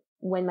noticed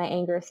when my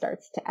anger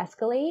starts to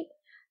escalate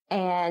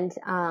and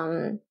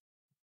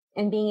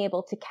being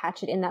able to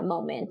catch it in that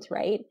moment,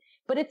 right?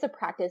 But it's a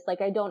practice.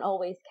 Like I don't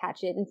always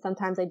catch it. And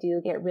sometimes I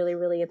do get really,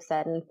 really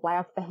upset and fly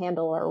off the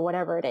handle or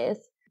whatever it is.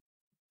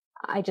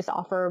 I just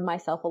offer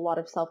myself a lot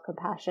of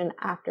self-compassion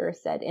after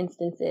said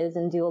instances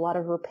and do a lot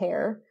of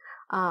repair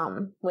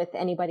with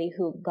anybody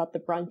who got the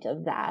brunt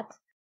of that.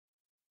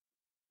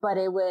 But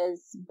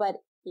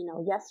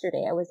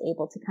yesterday I was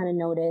able to kind of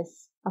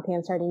notice, okay,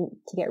 I'm starting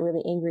to get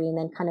really angry and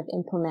then kind of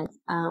implement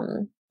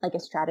like a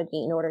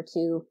strategy in order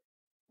to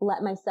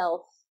let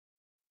myself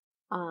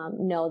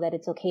know that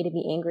it's okay to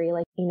be angry.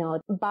 Like,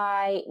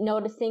 by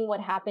noticing what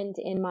happened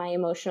in my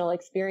emotional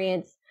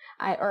experience,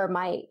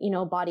 my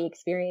body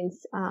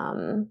experience,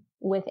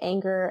 with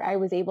anger, I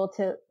was able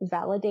to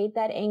validate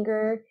that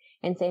anger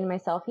and say to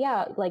myself,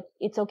 yeah, like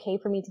it's okay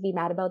for me to be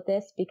mad about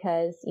this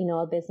because,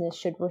 a business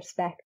should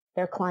respect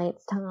their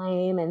clients'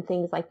 time and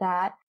things like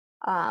that.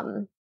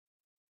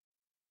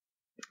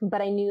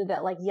 But I knew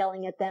that like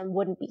yelling at them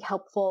wouldn't be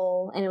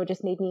helpful and it would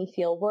just make me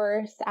feel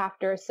worse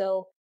after.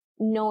 So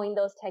knowing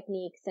those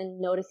techniques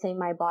and noticing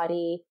my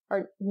body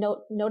and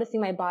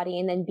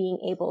then being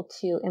able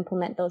to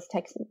implement those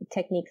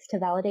techniques to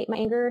validate my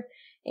anger,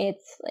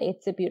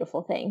 it's a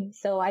beautiful thing.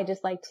 So I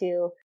just like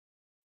to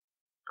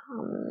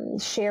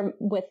share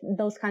with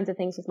those kinds of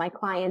things with my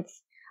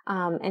clients,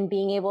 and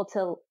being able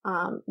to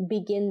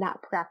begin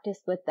that practice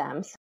with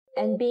them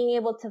and being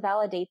able to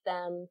validate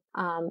them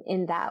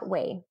in that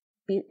way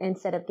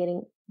instead of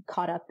getting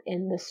caught up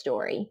in the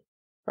story,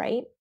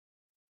 right?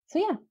 So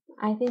yeah,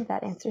 I think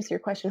that answers your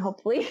question,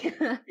 hopefully.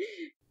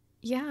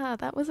 Yeah,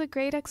 that was a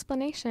great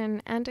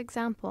explanation and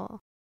example.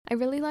 I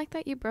really like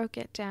that you broke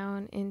it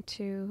down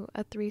into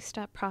a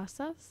 3-step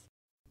process,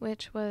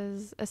 which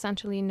was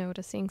essentially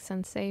noticing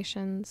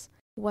sensations,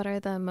 what are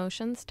the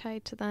emotions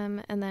tied to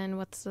them, and then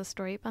what's the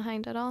story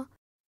behind it all.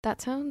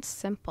 That sounds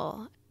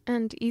simple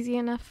and easy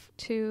enough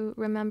to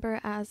remember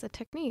as a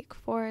technique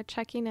for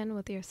checking in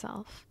with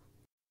yourself.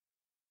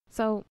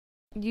 So,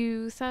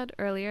 you said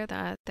earlier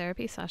that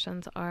therapy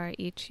sessions are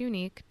each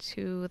unique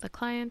to the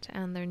client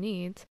and their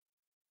needs,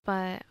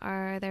 but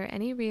are there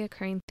any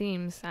reoccurring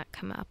themes that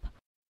come up?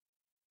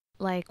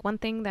 Like one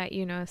thing that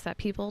you notice that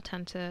people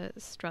tend to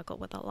struggle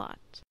with a lot?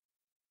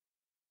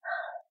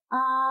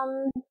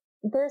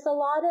 There's a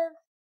lot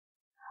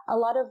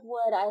of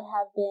what I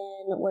have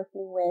been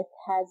working with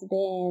has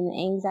been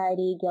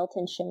anxiety, guilt,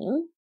 and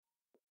shame.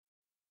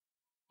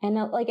 And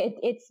like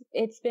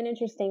it's been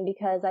interesting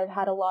because I've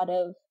had a lot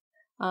of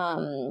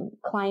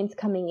clients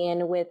coming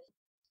in with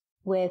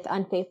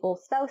unfaithful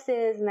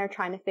spouses and they're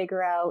trying to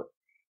figure out,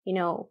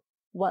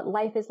 what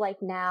life is like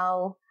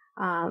now,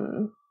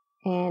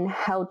 and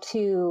how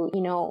to,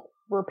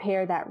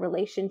 repair that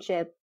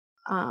relationship.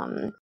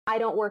 I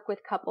don't work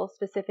with couples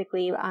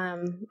specifically.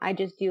 I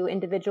just do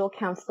individual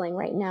counseling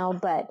right now,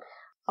 but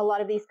a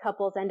lot of these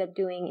couples end up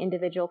doing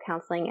individual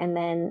counseling and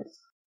then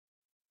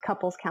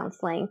couples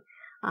counseling.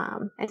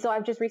 And so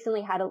I've just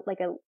recently had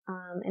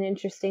an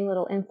interesting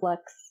little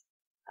influx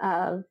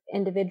of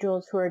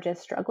individuals who are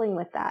just struggling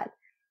with that.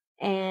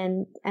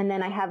 And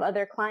then I have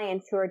other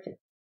clients who are just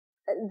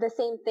the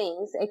same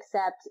things,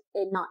 except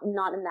not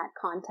in that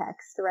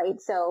context, right?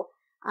 So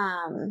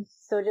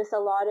just a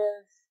lot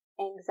of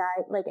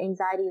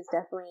anxiety is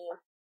definitely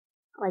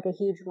like a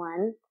huge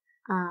one,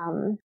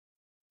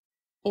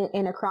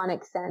 in a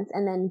chronic sense.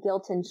 And then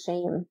guilt and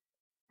shame,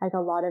 like a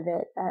lot of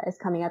it is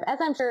coming up, as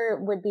I'm sure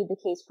would be the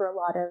case for a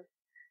lot of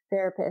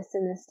therapists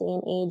in this day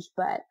and age.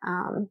 But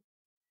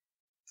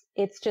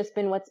it's just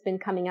been what's been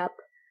coming up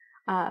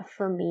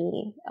for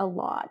me a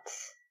lot.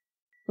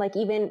 Like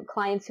even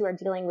clients who are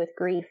dealing with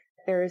grief,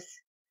 there's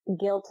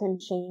guilt and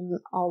shame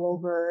all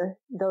over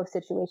those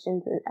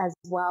situations as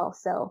well.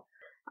 So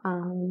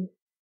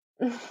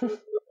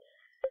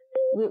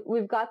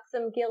we've got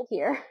some guilt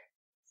here.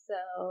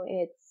 So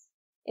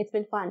it's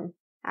been fun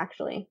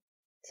actually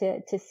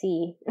to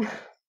see.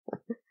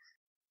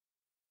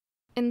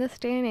 In this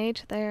day and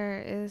age,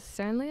 there is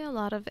certainly a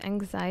lot of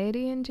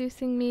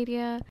anxiety-inducing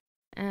media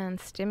and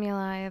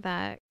stimuli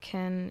that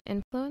can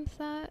influence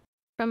that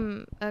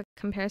from a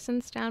comparison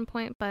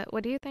standpoint, but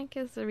what do you think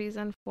is the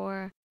reason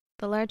for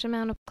the large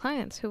amount of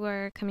clients who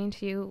are coming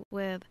to you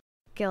with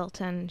guilt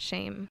and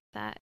shame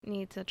that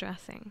needs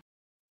addressing?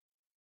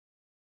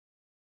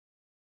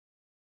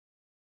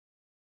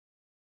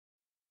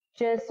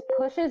 Just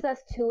pushes us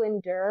to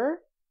endure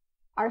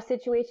our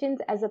situations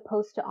as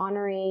opposed to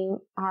honoring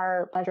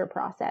our pleasure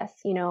process.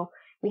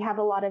 We have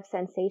a lot of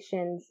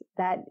sensations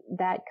that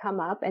come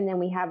up, and then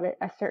we have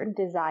a certain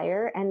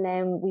desire, and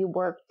then we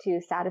work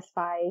to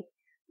satisfy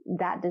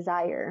that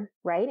desire,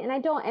 right? And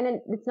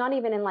it's not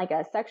even in like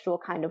a sexual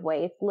kind of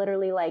way. It's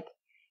literally like,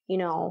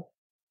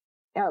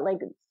 like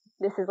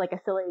this is like a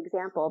silly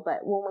example, but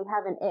when we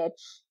have an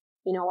itch,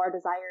 our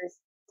desire is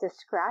to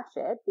scratch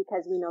it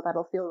because we know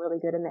that'll feel really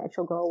good and the itch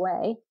will go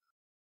away.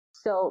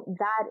 So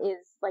that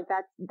is like,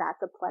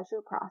 that's a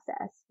pleasure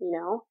process,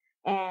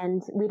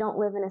 and we don't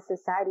live in a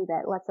society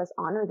that lets us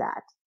honor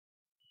that.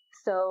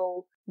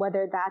 So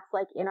whether that's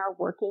like in our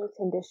working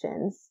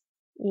conditions,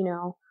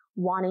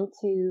 wanting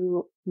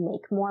to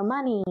make more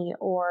money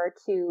or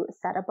to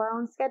set up our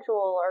own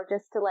schedule or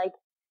just to like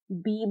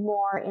be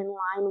more in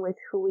line with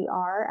who we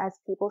are as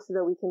people so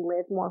that we can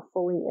live more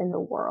fully in the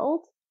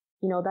world.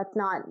 That's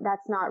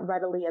not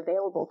readily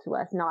available to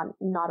us.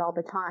 Not all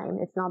the time.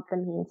 It's not the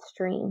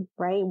mainstream,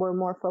 right? We're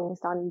more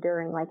focused on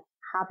enduring, like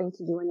having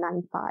to do a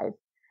 9 to 5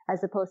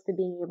 as opposed to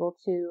being able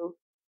to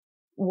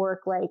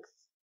work like,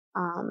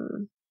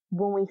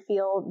 when we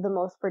feel the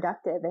most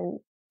productive and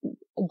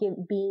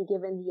being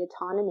given the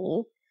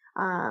autonomy,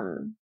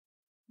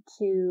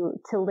 to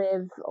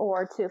live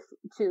or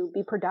to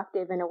be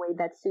productive in a way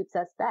that suits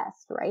us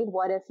best, right?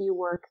 What if you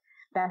work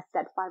best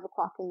at 5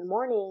 o'clock in the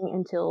morning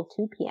until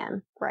 2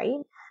 p.m., right?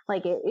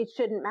 Like it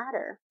shouldn't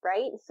matter,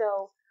 right?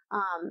 So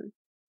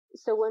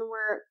when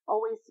we're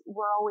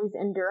always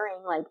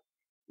enduring, like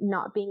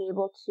not being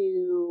able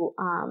to,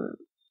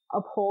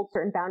 uphold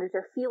certain boundaries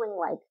or feeling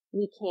like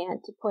we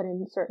can't put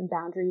in certain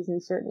boundaries in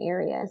certain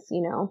areas,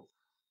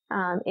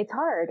 it's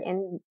hard,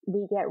 and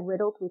we get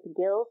riddled with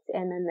guilt,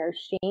 and then there's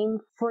shame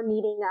for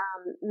needing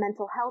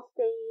mental health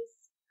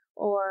days,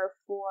 or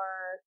for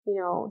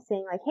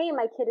saying like, hey,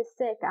 my kid is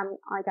sick, I'm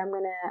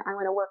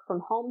gonna work from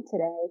home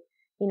today,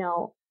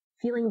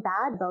 feeling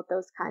bad about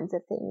those kinds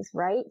of things,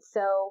 right?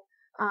 So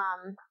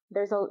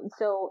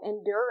so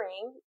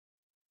enduring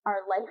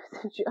our life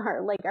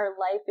our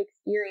life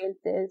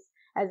experiences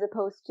as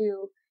opposed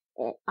to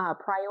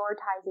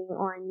prioritizing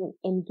or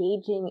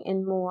engaging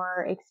in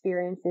more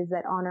experiences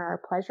that honor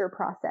our pleasure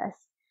process.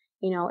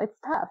 It's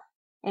tough,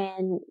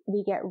 and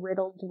we get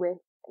riddled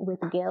with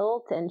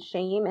guilt and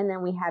shame, and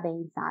then we have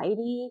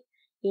anxiety.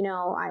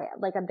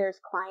 There's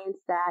clients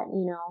that,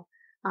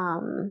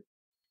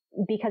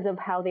 because of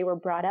how they were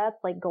brought up,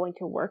 like going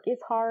to work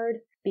is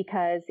hard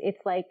because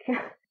it's like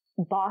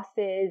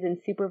bosses and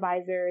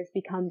supervisors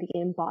become the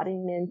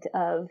embodiment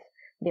of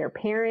their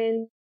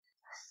parents.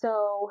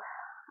 So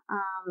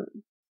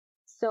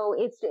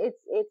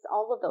it's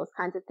all of those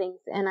kinds of things.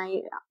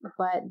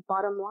 But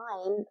bottom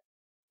line,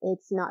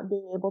 it's not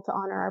being able to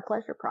honor our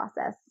pleasure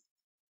process.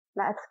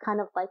 That's kind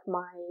of like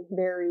my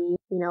very,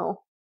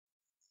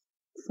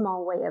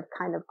 small way of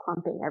kind of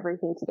clumping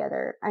everything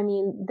together. I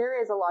mean, there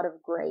is a lot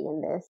of gray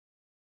in this,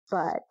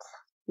 but,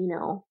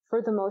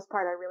 for the most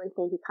part, I really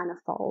think it kind of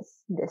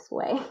falls this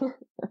way.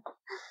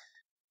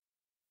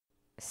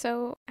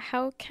 So,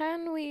 how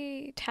can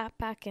we tap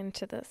back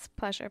into this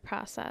pleasure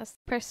process?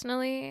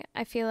 Personally,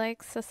 I feel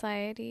like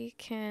society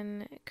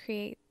can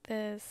create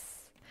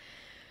this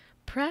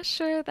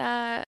pressure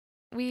that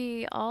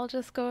we all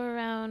just go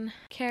around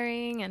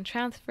carrying and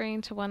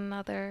transferring to one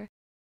another.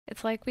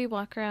 It's like we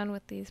walk around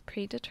with these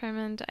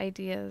predetermined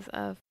ideas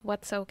of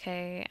what's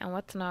okay and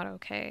what's not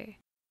okay,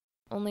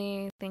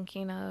 only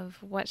thinking of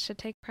what should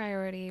take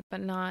priority,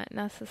 but not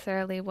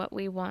necessarily what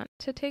we want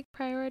to take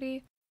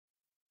priority.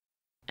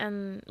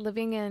 And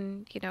living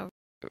in,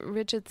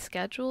 rigid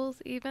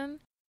schedules even,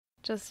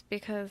 just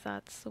because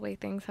that's the way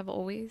things have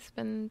always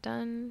been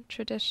done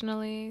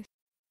traditionally.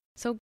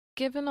 So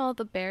given all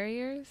the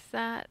barriers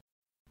that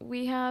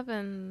we have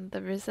and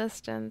the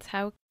resistance,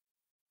 how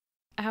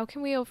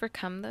can we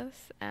overcome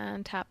this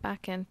and tap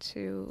back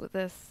into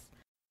this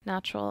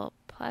natural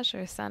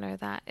pleasure center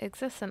that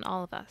exists in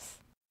all of us?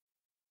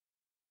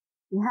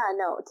 Yeah,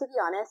 no, to be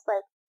honest,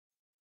 like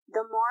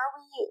the more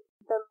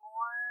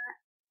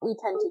we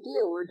tend to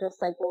do, we're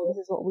just like, well, this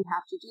is what we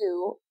have to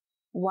do.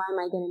 Why am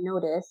I going to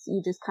notice?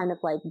 You just kind of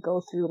like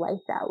go through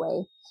life that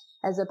way,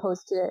 as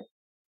opposed to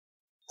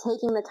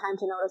taking the time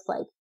to notice,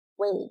 like,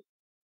 wait,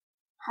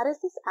 how does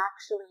this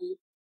actually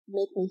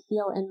make me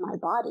feel in my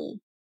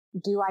body?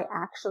 Do I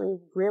actually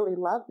really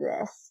love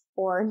this?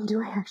 Or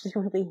do I actually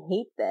really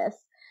hate this?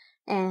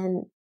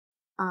 And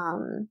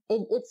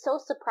it's so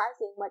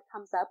surprising what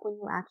comes up when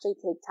you actually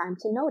take time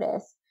to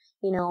notice.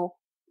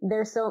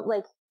 There's so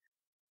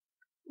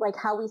like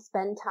how we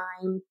spend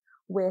time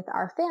with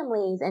our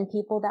families and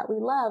people that we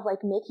love,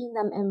 like making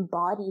them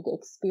embodied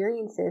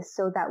experiences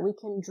so that we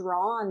can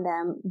draw on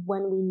them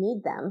when we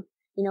need them.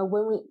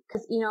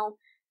 Because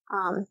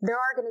there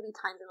are going to be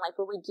times in life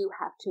where we do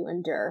have to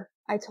endure.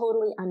 I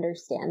totally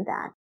understand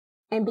that.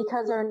 And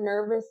because our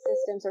nervous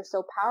systems are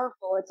so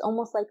powerful, it's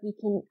almost like we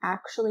can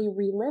actually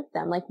relive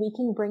them. Like we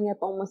can bring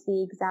up almost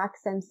the exact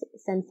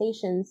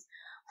sensations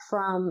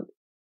from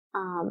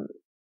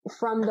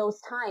those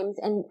times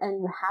and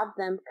have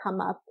them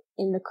come up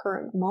in the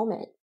current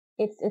moment.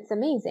 It's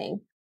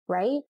amazing,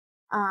 right?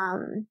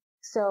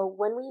 So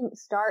when we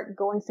start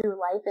going through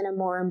life in a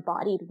more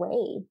embodied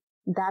way,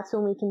 that's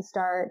when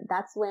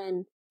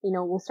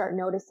we'll start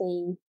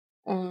noticing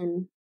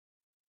and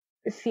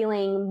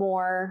feeling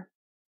more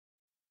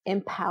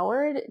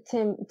empowered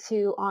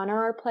to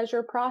honor our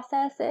pleasure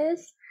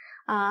processes.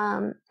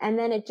 And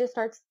then it just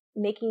starts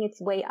making its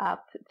way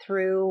up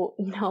through,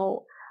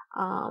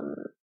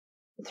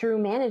 through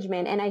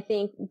management. And I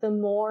think the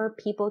more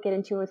people get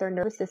in tune with their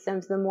nervous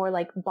systems, the more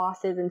like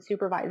bosses and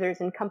supervisors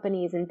and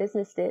companies and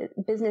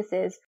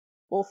businesses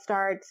will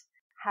start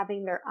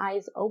having their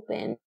eyes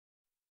open.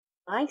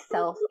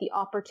 Myself the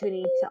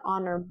opportunity to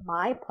honor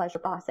my pleasure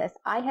process.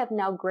 I have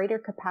now greater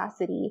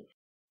capacity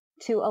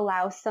to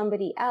allow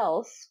somebody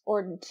else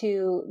or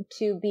to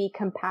be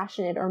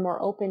compassionate or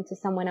more open to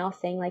someone else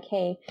saying like,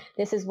 hey,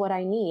 this is what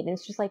I need. And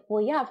it's just like,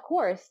 well, yeah, of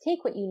course,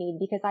 take what you need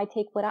because I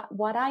take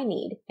what I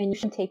need, and you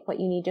should take what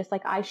you need just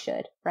like I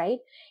should, right?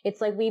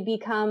 It's like we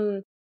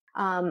become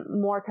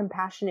more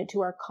compassionate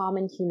to our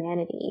common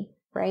humanity,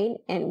 right?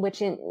 And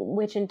which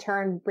in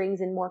turn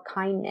brings in more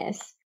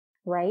kindness,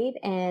 right?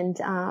 And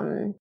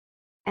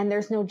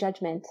there's no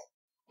judgment,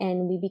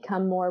 and we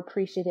become more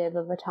appreciative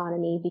of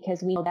autonomy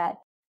because we know that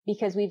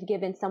because we've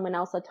given someone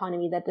else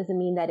autonomy, that doesn't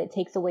mean that it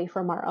takes away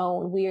from our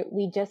own. We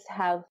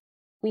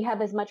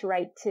have as much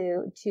right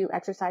to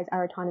exercise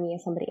our autonomy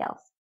as somebody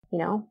else,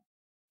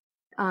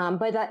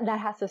 but that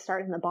has to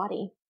start in the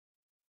body.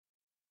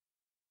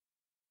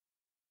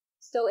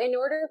 So in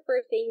order for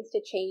things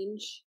to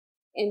change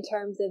in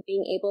terms of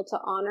being able to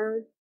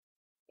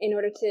in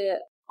order to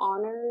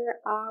honor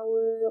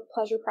our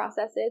pleasure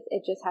processes,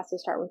 it just has to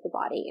start with the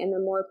body. And the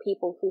more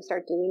people who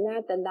start doing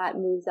that, then that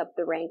moves up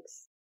the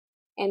ranks.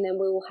 And then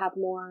we will have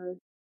more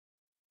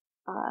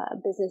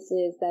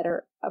businesses that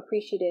are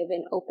appreciative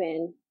and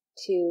open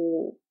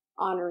to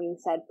honoring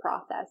said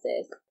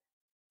processes.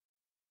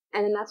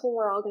 And then that's when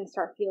we're all going to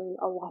start feeling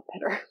a lot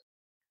better.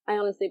 I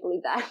honestly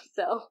believe that.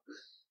 So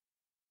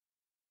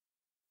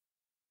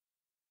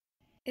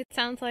it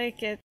sounds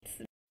like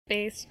it's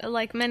based,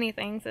 like many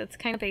things, it's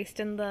kind of based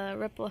in the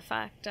ripple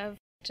effect of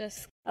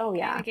just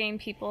getting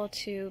people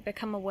to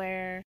become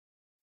aware,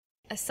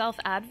 a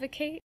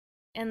self-advocate,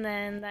 and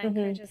then that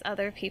encourages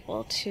other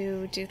people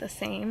to do the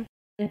same.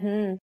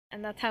 And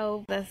that's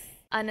how this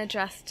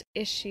unaddressed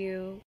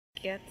issue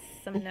gets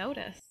some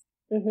notice.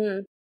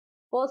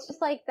 Well, it's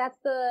just like that's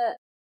the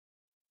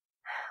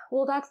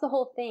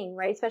whole thing,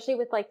 right? Especially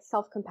with like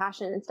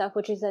self-compassion and stuff,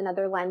 which is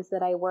another lens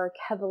that I work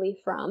heavily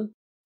from,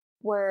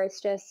 where it's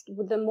just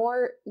the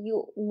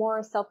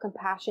more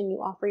self-compassion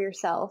you offer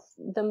yourself,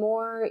 the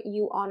more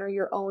you honor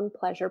your own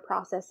pleasure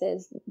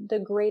processes, the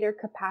greater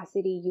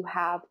capacity you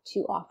have to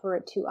offer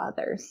it to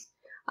others.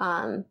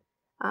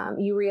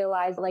 You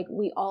realize like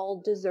we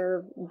all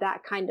deserve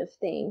that kind of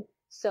thing.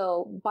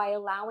 So by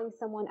allowing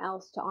someone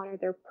else to honor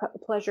their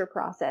pleasure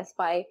process,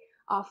 by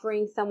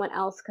offering someone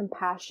else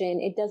compassion,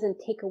 it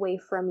doesn't take away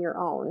from your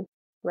own,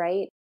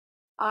 right?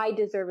 I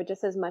deserve it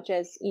just as much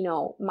as,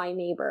 my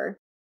neighbor.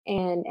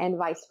 And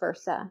vice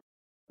versa,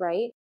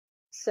 right?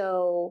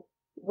 So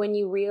when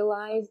you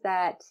realize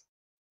that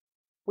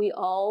we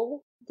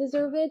all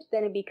deserve it,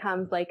 then it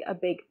becomes like a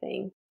big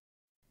thing.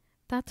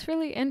 That's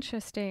really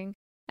interesting.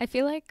 I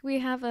feel like we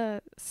have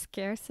a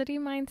scarcity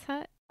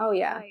mindset. Oh,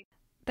 yeah. Like,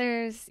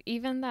 there's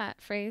even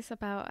that phrase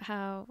about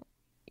how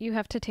you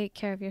have to take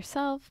care of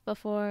yourself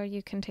before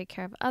you can take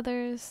care of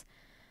others.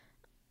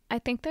 I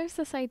think there's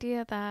this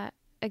idea that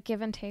a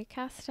give and take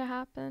has to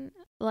happen.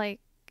 Like,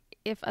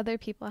 if other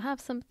people have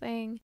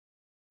something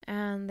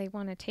and they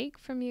want to take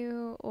from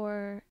you,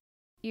 or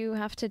you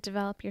have to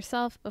develop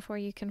yourself before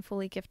you can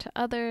fully give to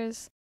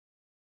others.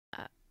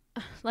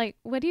 Like,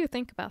 what do you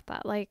think about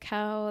that? Like,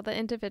 how the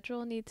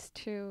individual needs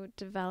to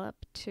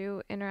develop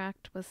to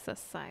interact with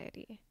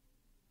society?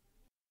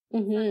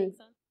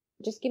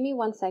 Just give me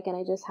 1 second.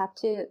 I just have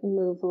to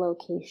move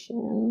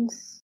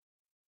locations.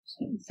 Just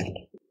 1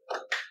 second.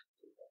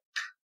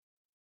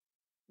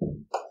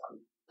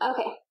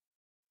 Okay.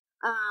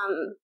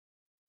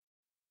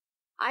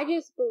 I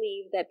just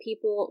believe that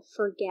people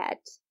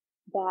forget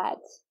that,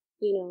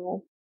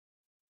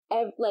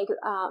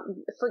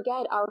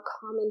 forget our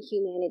common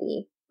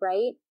humanity,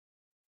 right?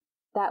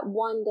 That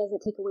one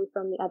doesn't take away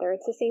from the other.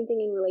 It's the same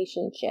thing in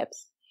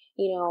relationships.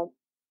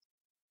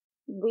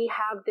 We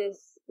have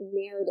this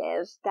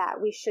narrative that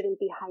we shouldn't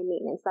be high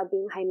maintenance, that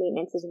being high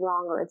maintenance is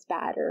wrong or it's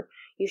bad, or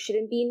you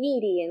shouldn't be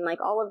needy and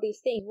like all of these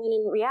things. When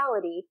in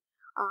reality,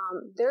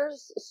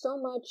 there's so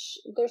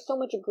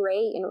much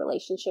gray in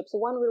relationships.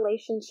 One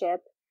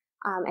relationship,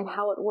 and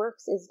how it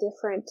works is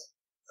different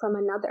from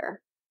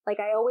another. Like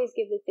I always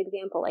give this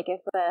example, like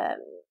if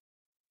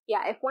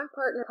one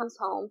partner comes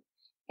home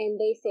and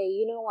they say,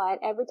 you know what,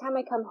 every time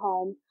I come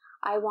home,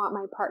 I want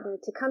my partner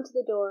to come to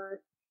the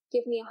door,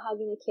 give me a hug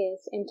and a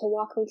kiss, and to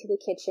walk me to the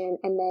kitchen,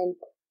 and then,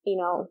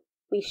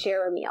 we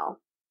share a meal,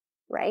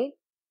 right?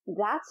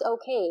 That's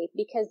okay,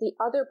 because the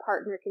other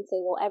partner can say,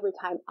 well, every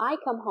time I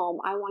come home,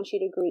 I want you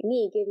to greet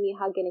me, give me a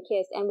hug and a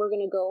kiss, and we're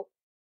going to go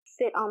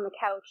sit on the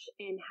couch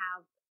and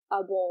have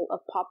a bowl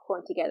of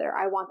popcorn together.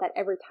 I want that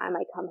every time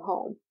I come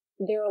home.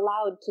 They're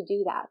allowed to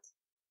do that.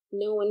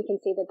 No one can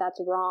say that that's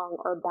wrong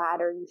or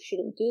bad or you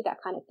shouldn't do that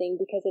kind of thing,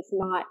 because it's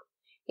not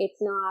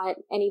It's not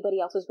anybody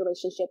else's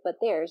relationship but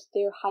theirs.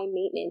 They're high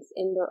maintenance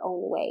in their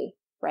own way,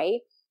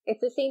 right?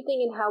 It's the same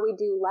thing in how we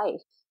do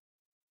life.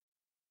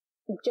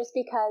 Just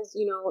because,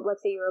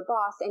 let's say you're a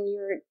boss and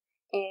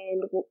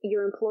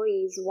your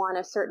employees want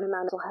a certain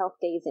amount of mental health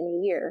days in a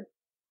year,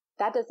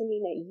 that doesn't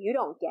mean that you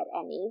don't get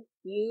any.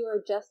 You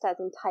are just as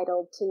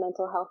entitled to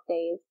mental health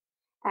days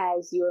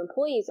as your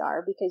employees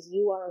are, because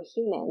you are a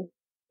human,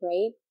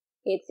 right?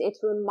 It's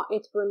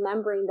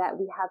remembering that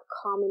we have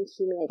common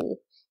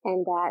humanity,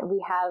 and that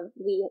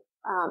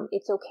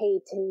it's okay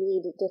to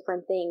need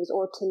different things,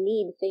 or to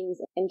need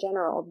things in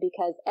general,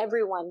 because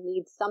everyone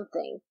needs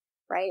something,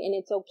 right? And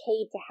it's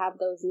okay to have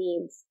those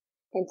needs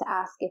and to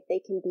ask if they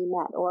can be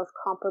met, or if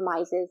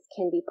compromises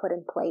can be put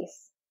in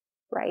place,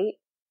 right?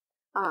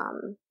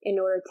 In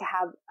order to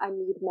have a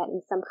need met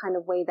in some kind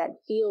of way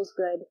that feels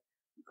good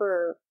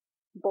for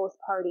both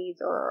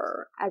parties,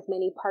 or as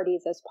many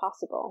parties as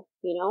possible,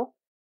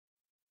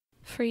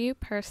 For you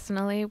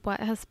personally,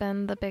 what has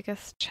been the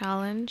biggest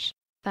challenge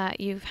that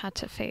you've had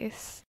to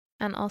face?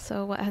 And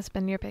also, what has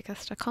been your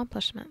biggest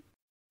accomplishment?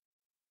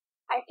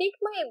 I think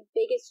my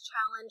biggest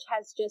challenge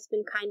has just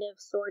been kind of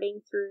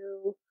sorting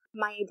through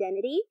my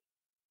identity,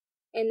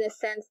 in the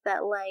sense that,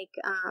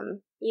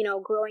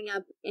 growing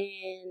up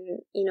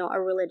in,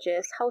 a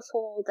religious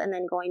household, and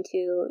then going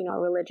to, a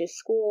religious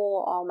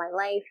school all my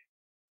life,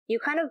 you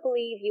kind of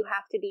believe you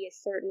have to be a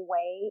certain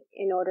way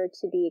in order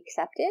to be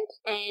accepted.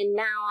 And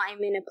now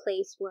I'm in a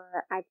place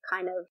where I've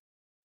kind of,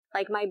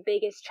 my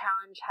biggest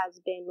challenge has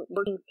been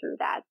working through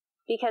that.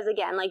 Because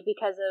again,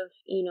 because of,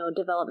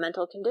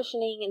 developmental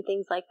conditioning and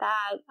things like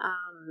that,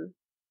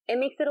 it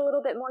makes it a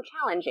little bit more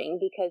challenging,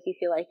 because you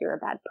feel like you're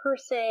a bad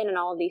person and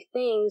all of these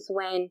things,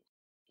 when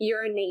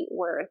your innate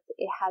worth,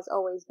 it has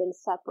always been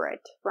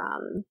separate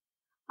from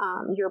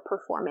your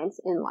performance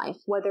in life.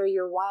 Whether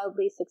you're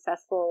wildly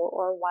successful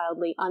or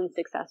wildly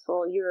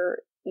unsuccessful, your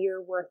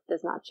worth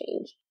does not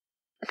change.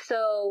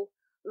 So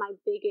my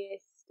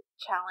biggest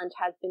challenge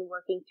has been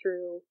working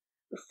through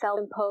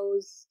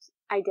self-imposed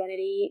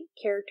identity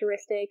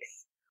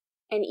characteristics,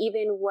 and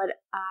even what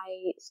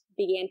I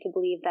began to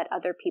believe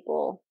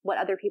what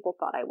other people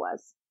thought I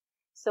was.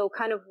 So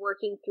kind of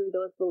working through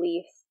those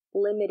beliefs,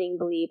 limiting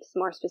beliefs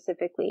more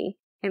specifically,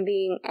 and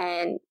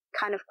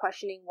kind of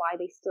questioning why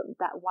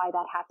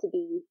that had to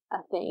be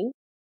a thing.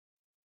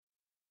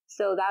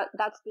 So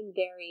that's been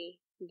very,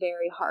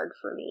 very hard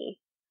for me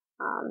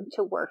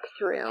to work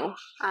through.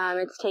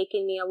 It's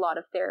taken me a lot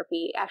of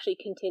therapy, actually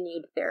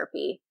continued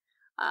therapy,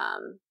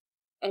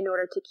 in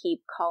order to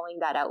keep calling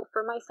that out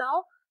for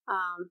myself.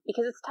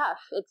 Because it's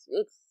tough.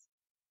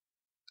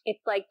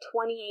 It's like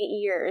 28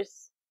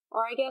 years,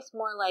 or I guess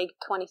more like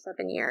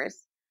 27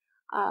 years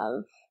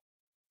of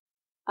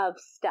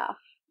stuff,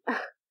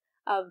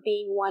 of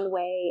being one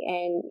way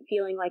and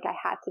feeling like I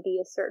had to be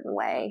a certain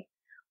way,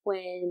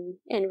 when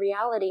in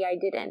reality I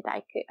didn't.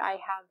 I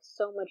have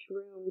so much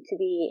room to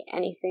be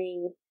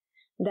anything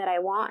that I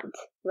want,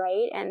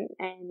 right? And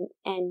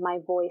my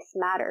voice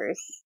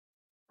matters.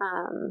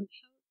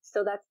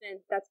 So that's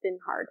been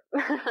hard.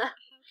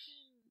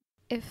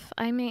 If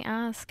I may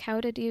ask,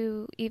 how did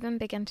you even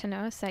begin to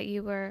notice that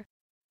you were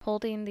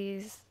holding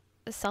these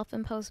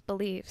self-imposed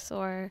beliefs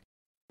or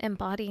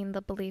embodying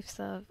the beliefs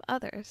of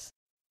others?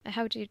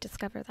 How did you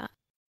discover that?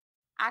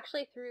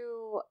 Actually,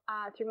 through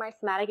my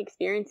somatic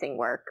experiencing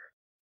work.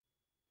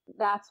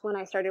 That's when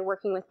I started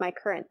working with my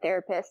current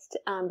therapist,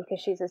 because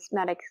she's a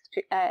somatic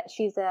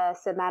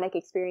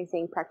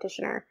experiencing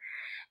practitioner,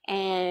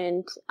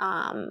 and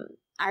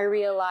I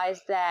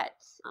realized that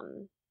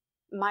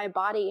my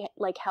body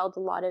held a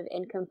lot of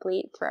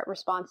incomplete threat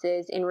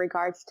responses in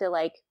regards to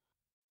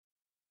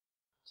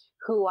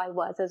who I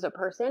was as a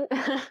person.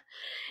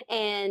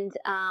 And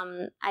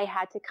I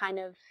had to kind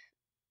of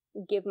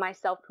give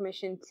myself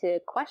permission to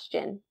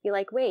question, be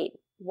like, wait,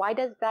 why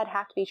does that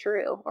have to be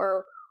true?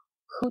 Or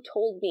who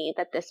told me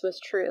that this was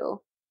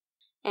true?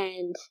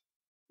 And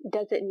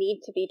does it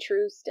need to be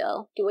true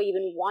still? Do I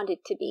even want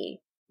it to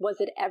be? Was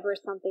it ever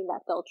something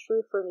that felt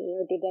true for me,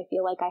 or did I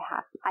feel like I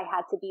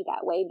had to be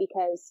that way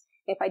because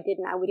if I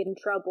didn't, I would get in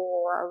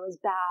trouble or I was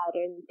bad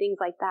and things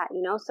like that,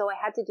 So I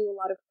had to do a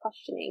lot of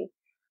questioning,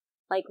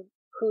 like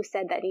who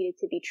said that needed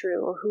to be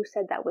true, or who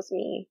said that was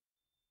me.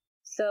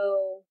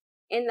 So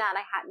in that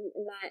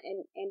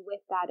and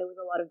with that, it was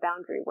a lot of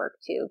boundary work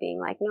too, being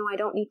like, no, I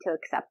don't need to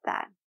accept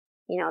that.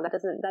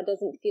 That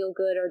doesn't feel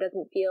good, or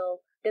doesn't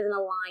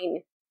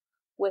align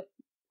with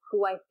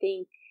who I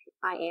think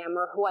I am,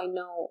 or who I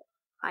know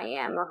I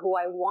am, or who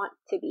I want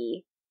to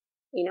be,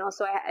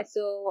 So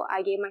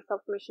I gave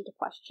myself permission to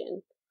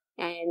question,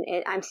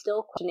 and I'm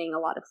still questioning a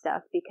lot of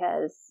stuff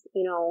because,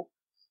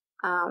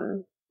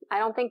 I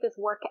don't think this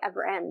work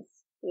ever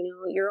ends.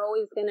 You're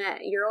always gonna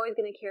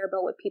care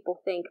about what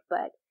people think,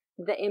 but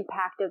the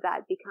impact of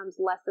that becomes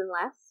less and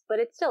less, but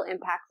it still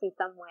impacts in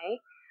some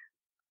way.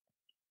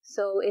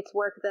 So it's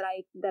work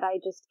that I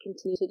just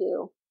continue to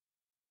do.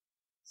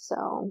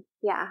 So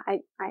yeah, I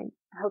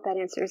hope that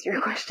answers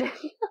your question.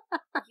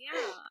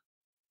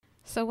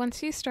 So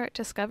once you start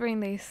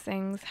discovering these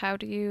things, how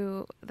do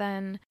you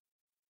then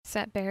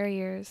set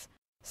barriers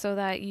so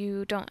that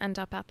you don't end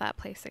up at that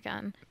place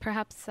again.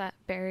 Perhaps set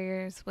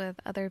barriers with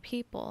other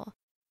people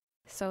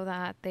so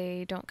that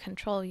they don't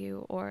control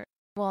you, or,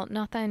 well,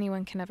 not that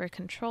anyone can ever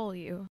control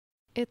you.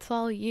 It's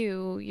all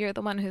you. You're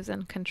the one who's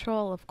in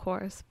control, of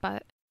course,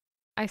 but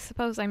I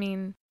suppose,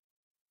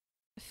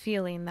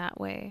 feeling that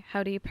way,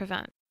 how do you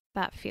prevent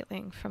that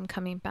feeling from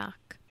coming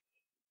back?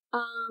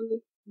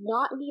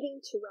 Not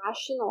needing to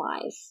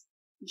rationalize,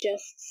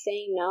 just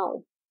saying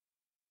no.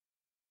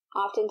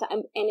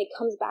 Oftentimes, and it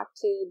comes back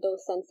to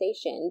those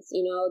sensations.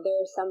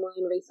 There's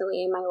someone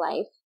recently in my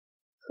life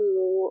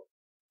who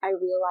I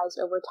realized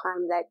over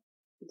time that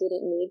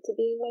didn't need to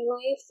be in my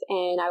life,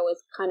 and I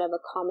was kind of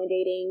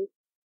accommodating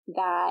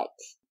that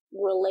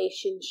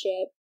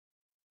relationship,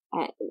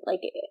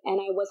 and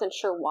I wasn't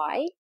sure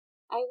why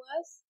I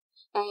was,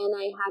 and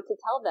I had to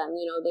tell them.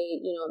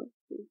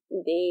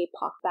 They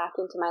popped back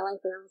into my life,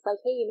 and I was like,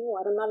 hey, you know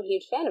what? I'm not a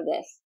huge fan of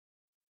this.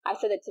 I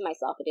said it to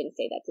myself. I didn't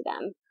say that to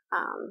them.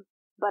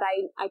 But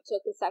I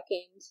took a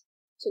second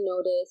to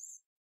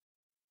notice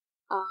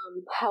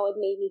how it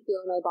made me feel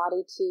in my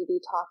body to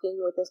be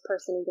talking with this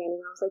person again.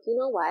 And I was like, you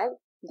know what?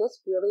 This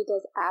really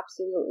does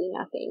absolutely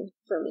nothing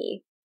for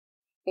me.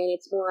 And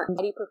it's more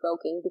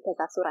anxiety-provoking because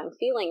that's what I'm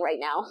feeling right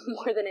now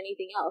more than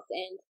anything else.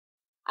 And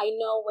I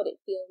know what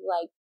it feels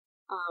like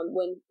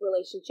when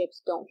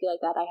relationships don't feel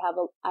like that. I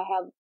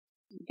have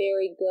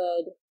very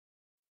good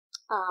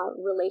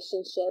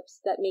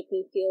relationships that make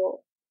me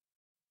feel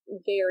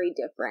very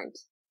different.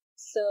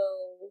 So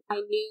I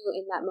knew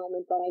in that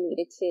moment that I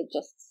needed to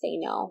just say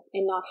no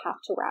and not have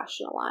to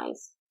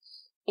rationalize.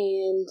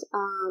 And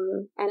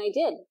I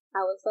did.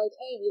 I was like,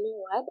 hey, you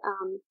know what?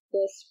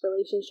 This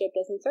relationship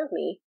doesn't serve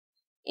me.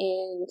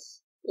 And,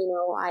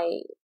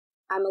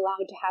 I'm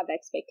allowed to have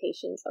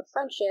expectations of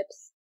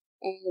friendships,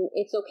 and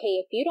it's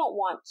okay if you don't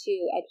want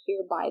to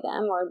adhere by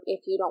them, or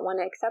if you don't want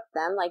to accept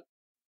them, 100%,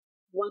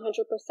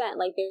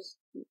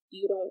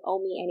 you don't owe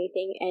me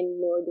anything,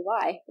 and nor do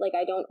I.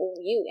 I don't owe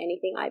you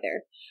anything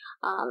either.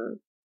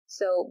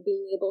 So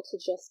being able to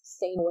just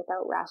say no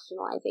without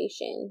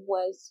rationalization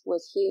was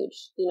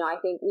huge. I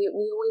think we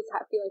always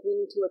feel like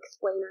we need to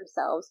explain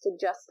ourselves to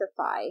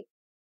justify,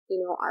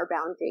 our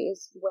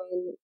boundaries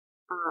when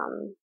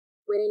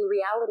in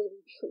reality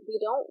we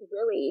don't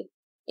really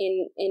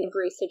in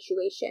every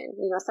situation.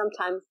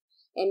 Sometimes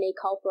it may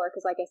call for it,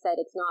 because like I said,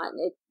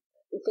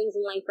 things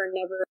in life are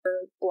never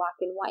black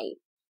and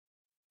white.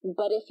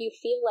 But if you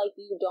feel like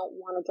you don't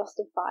want to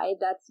justify,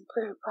 that's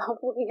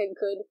probably a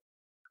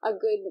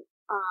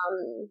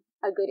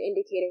good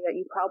indicator that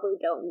you probably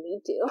don't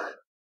need to.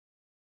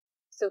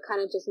 So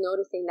kind of just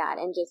noticing that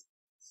and just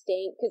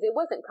staying, because it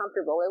wasn't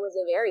comfortable. It was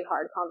a very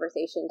hard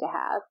conversation to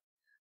have,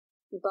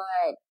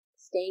 but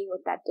staying with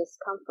that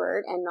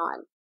discomfort and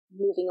not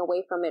moving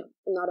away from it,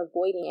 not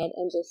avoiding it,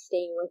 and just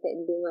staying with it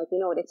and being like,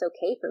 you know what, it's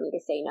okay for me to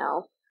say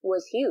no,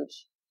 was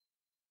huge.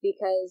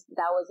 Because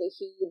that was a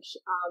huge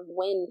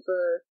win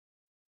for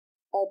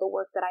all the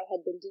work that I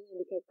had been doing,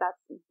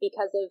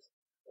 because of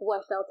who I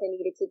felt I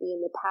needed to be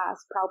in the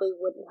past, probably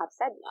wouldn't have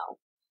said no.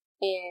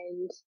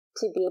 And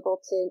to be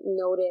able to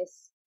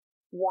notice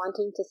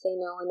wanting to say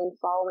no and then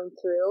following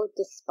through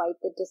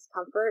despite the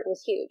discomfort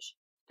was huge.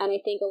 And I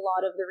think a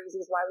lot of the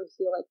reasons why we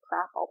feel like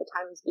crap all the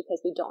time is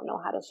because we don't know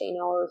how to say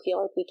no, or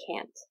feel like we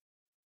can't,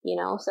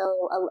 so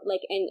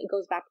and it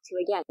goes back to,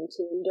 again,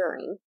 to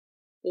enduring.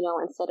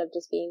 Instead of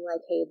just being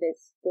like, hey,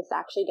 this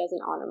actually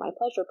doesn't honor my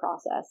pleasure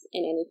process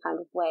in any kind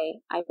of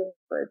way, I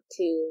prefer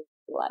to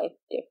life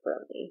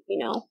differently,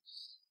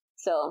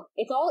 So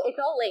it's all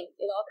linked.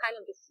 It all kind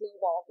of just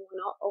snowballs one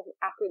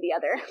after the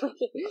other.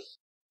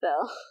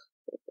 So.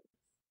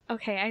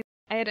 Okay,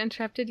 I had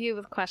interrupted you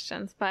with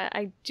questions, but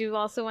I do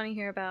also want to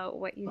hear about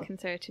what you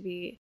consider to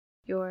be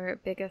your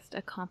biggest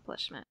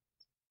accomplishment.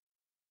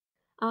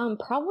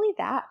 Probably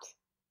that.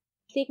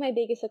 I think my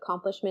biggest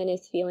accomplishment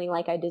is feeling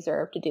like I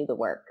deserve to do the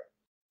work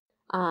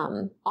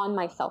on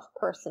myself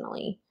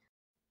personally.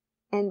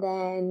 And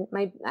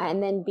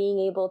then being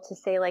able to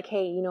say like,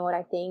 hey, you know what,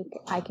 I think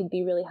I could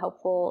be really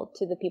helpful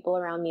to the people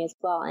around me as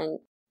well. And,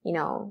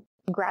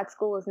 grad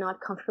school is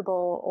not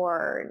comfortable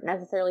or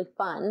necessarily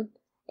fun.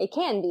 It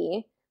can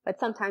be, but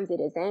sometimes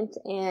it isn't.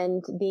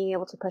 And being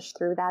able to push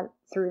through that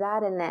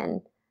and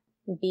then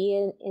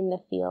be in the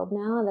field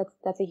now,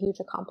 that's a huge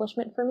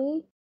accomplishment for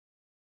me,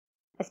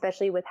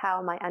 especially with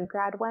how my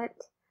undergrad went.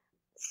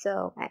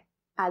 So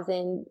as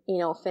in,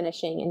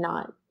 finishing and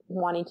not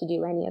wanting to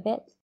do any of it.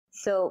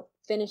 So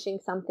finishing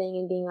something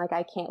and being like,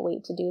 I can't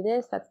wait to do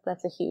this,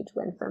 that's a huge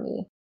win for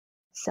me.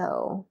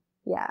 So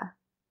yeah,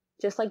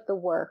 just like the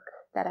work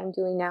that I'm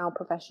doing now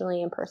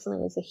professionally and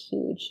personally is a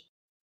huge,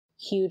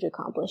 huge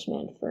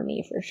accomplishment for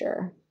me for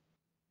sure.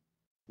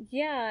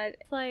 Yeah,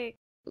 it's like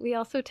we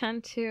also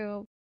tend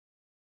to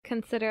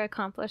consider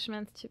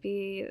accomplishments to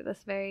be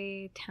this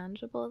very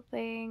tangible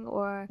thing,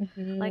 or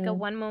like a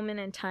one moment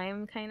in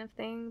time kind of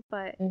thing,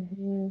 but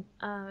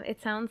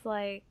it sounds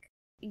like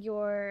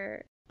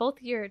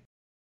both your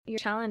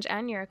challenge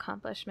and your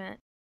accomplishment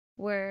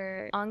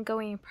were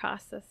ongoing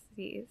processes,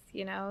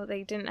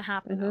 they didn't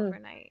happen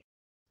overnight.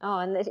 Oh,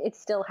 and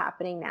it's still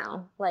happening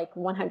now, like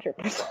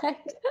 100%.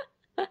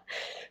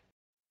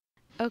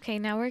 Okay,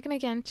 now we're going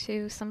to get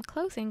into some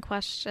closing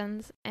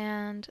questions.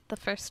 And the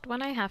first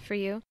one I have for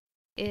you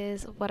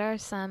is, what are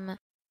some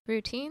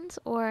routines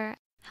or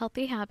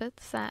healthy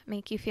habits that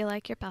make you feel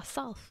like your best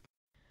self?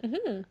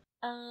 Mm-hmm.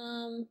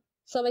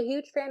 So I'm a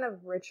huge fan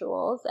of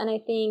rituals, and I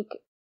think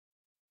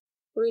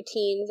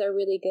routines are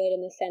really good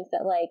in the sense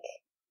that, like,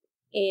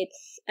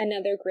 it's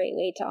another great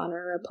way to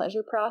honor our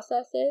pleasure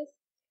processes.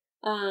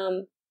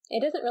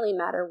 It doesn't really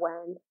matter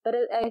when, but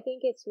I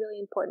think it's really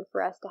important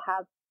for us to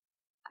have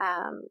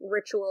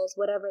rituals,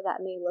 whatever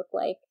that may look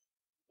like.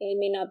 It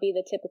may not be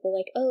the typical,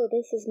 like, oh,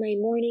 this is my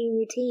morning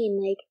routine,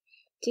 like,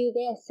 do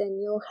this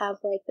and you'll have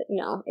like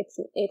no,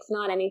 it's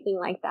not anything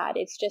like that.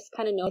 It's just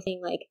kind of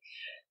noticing,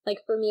 like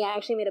for me, I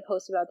actually made a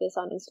post about this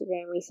on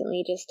Instagram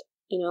recently, just,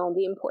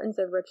 the importance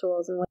of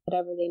rituals and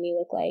whatever they may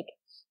look like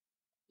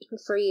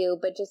for you,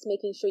 but just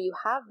making sure you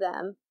have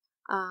them.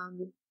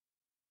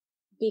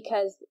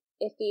 Because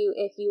if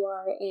you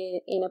are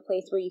in a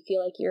place where you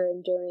feel like you're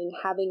enduring,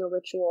 having a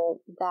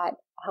ritual that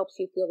helps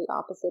you feel the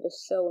opposite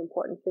is so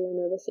important for your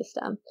nervous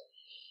system.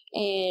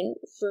 And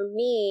for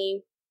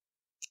me,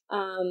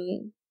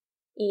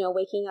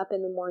 waking up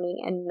in the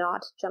morning and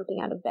not jumping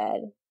out of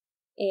bed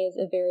is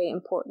a very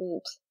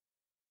important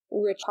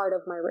rich part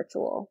of my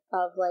ritual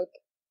of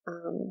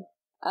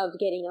of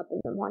getting up in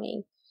the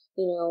morning.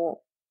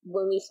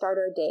 When we start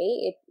our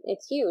day,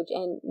 it's huge,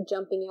 and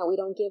jumping out, we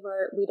don't give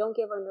our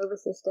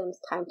nervous systems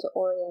time to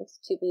orient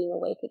to being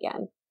awake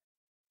again.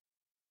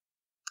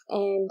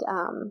 And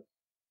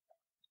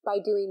by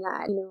doing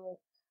that,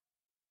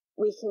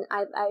 we can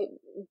I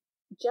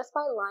just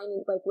by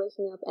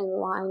waking up and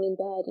lying in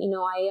bed,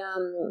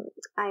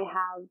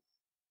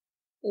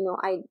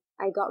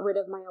 I got rid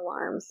of my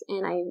alarms,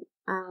 and I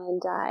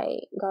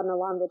got an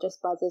alarm that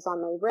just buzzes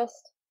on my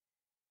wrist,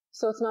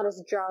 so it's not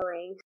as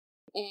jarring.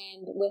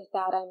 And with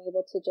that, I'm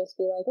able to just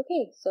be like,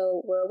 okay,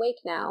 so we're awake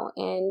now.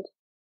 And,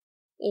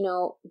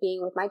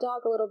 being with my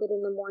dog a little bit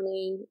in the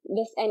morning,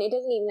 and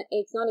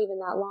it's not even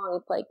that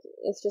long.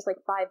 It's just like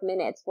 5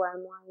 minutes where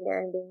I'm lying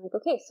there and being like,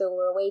 okay, so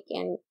we're awake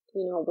and,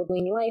 we're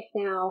doing life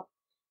now.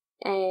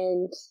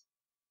 And,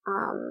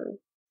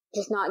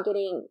 just not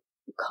getting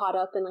caught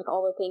up in like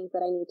all the things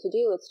that I need to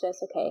do. It's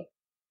just, okay,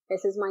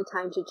 this is my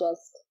time to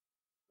just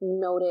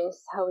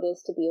notice how it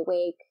is to be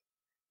awake.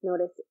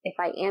 Notice if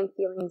I am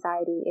feeling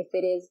anxiety, if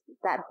it is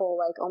that whole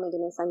like, oh my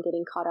goodness, I'm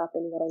getting caught up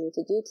in what I need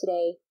to do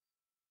today.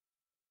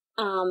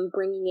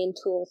 Bringing in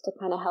tools to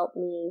kind of help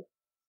me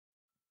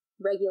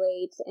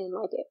regulate and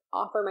like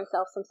offer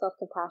myself some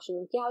self-compassion.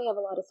 Like, yeah, we have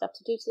a lot of stuff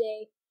to do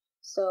today.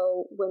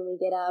 So when we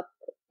get up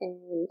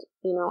and,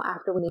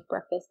 after we make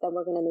breakfast, then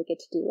we're going to make a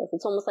to-do list.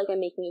 It's almost like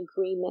I'm making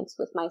agreements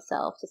with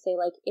myself to say,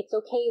 like, it's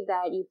okay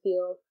that you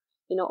feel,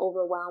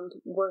 overwhelmed.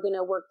 We're going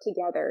to work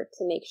together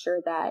to make sure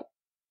that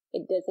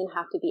it doesn't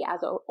have to be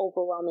as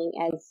overwhelming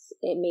as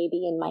it may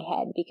be in my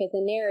head, because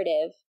the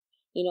narrative,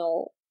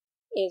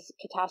 is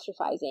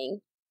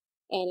catastrophizing,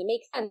 and it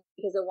makes sense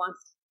because it wants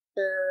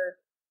to ensure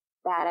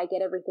that I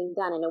get everything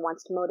done, and it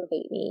wants to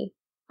motivate me.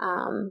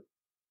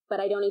 But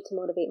I don't need to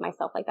motivate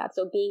myself like that.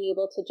 So being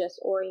able to just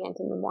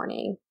orient in the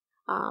morning,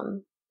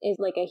 is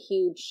like a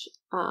huge,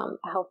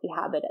 healthy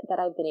habit that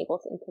I've been able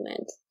to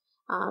implement.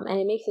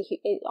 And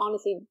it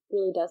honestly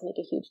really does make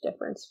a huge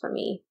difference for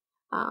me.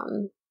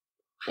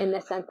 In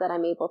the sense that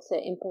I'm able to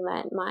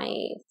implement my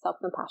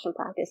self-compassion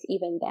practice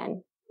even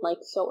then, like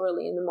so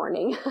early in the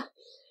morning.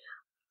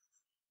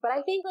 But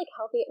I think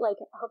healthy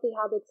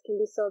habits can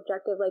be so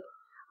objective.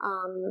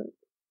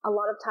 A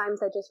lot of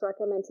times I just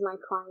recommend to my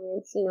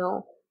clients,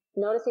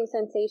 noticing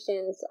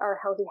sensations are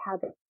healthy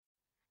habits,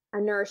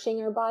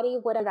 nourishing our body,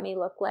 whatever that may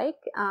look like.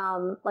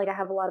 I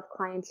have a lot of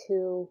clients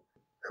who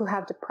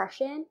have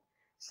depression.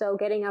 So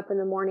getting up in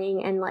the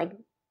morning and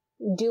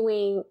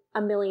doing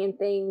a million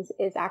things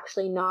is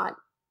actually not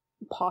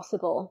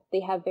possible.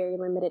 They have very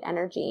limited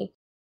energy.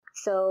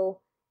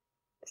 So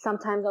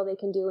sometimes all they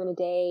can do in a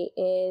day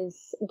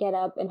is get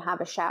up and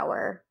have a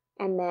shower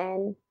and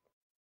then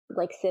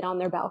sit on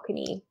their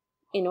balcony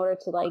in order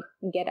to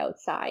get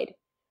outside.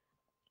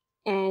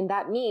 And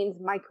that means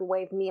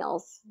microwave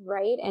meals,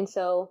 right? And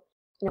so,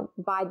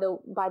 by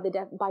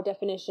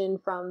definition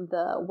from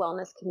the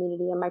wellness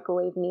community, a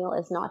microwave meal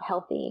is not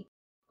healthy.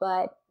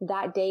 But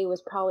that day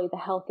was probably the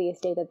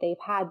healthiest day that they've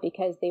had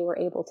because they were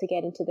able to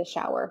get into the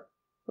shower,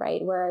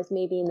 right? Whereas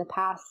maybe in the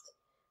past,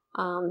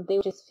 they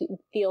would just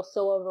feel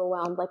so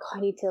overwhelmed, like, oh,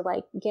 I need to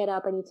get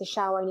up, I need to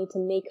shower, I need to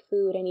make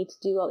food, I need to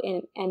do,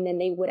 and then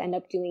they would end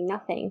up doing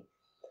nothing.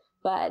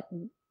 But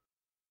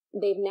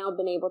they've now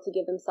been able to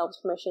give themselves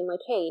permission,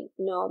 hey,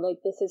 no,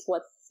 this is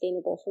what's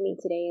sustainable for me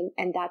today,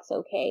 and that's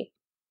okay.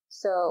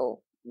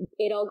 So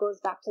it all goes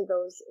back to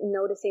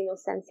noticing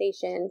those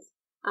sensations,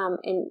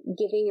 and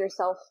giving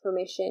yourself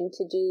permission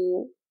to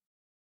do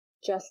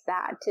just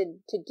that, to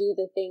do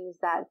the things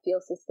that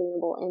feel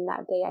sustainable in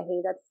that day. I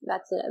think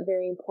that's a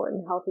very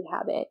important healthy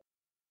habit.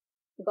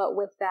 But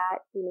with that,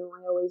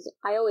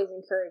 I always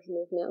encourage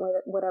movement,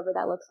 whatever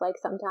that looks like.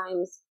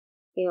 Sometimes,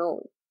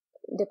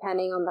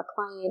 depending on the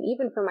client,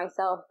 even for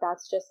myself,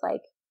 that's just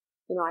like,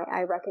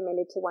 I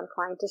recommended to one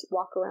client, just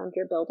walk around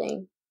your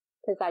building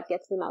because that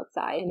gets them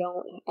outside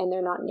and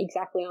they're not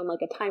exactly on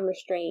like a time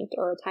restraint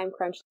or a time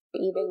crunch,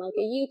 even like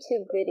a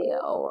YouTube video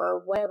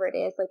or whatever it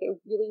is. Like it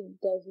really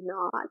does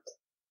not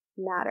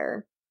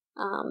matter.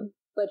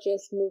 But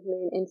just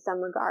movement in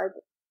some regard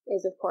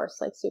is of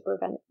course like super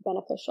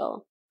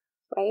beneficial.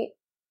 Right.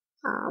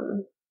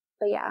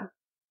 But yeah,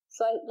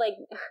 so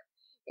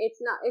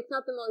it's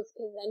not the most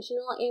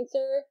conventional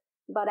answer,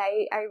 but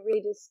I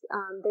really just,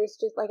 there's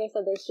just, like I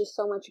said, there's just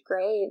so much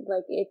gray.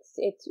 Like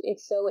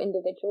it's so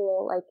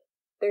individual. Like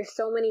there's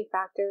so many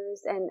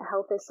factors and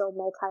health is so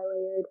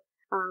multi-layered,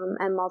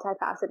 and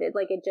multifaceted.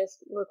 Like it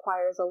just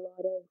requires a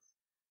lot of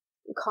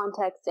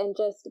context and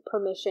just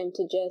permission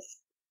to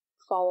just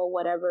follow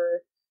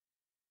whatever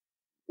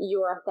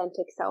your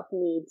authentic self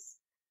needs.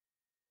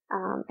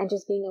 And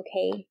just being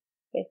okay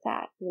with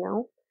that,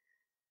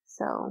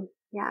 So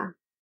yeah,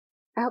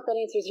 I hope that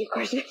answers your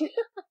question.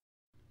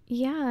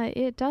 Yeah,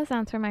 it does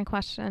answer my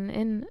question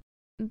in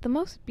the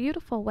most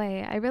beautiful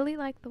way. I really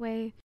like the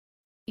way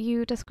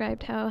you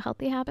described how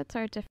healthy habits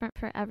are different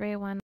for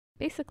everyone.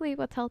 Basically,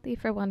 what's healthy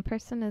for one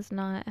person is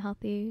not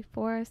healthy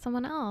for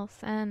someone else,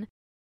 and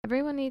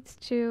everyone needs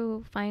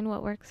to find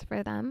what works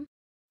for them.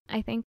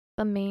 I think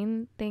the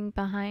main thing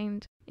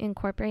behind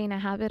incorporating a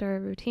habit or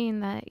a routine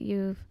that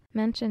you've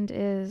mentioned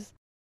is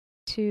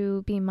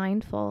to be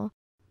mindful.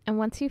 And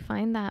once you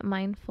find that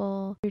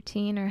mindful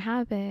routine or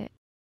habit,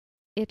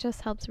 it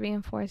just helps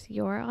reinforce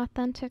your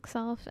authentic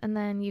self. And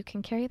then you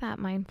can carry that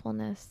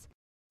mindfulness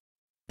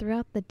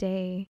throughout the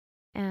day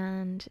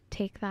and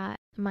take that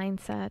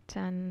mindset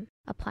and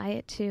apply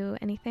it to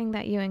anything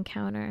that you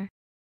encounter,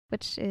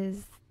 which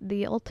is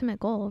the ultimate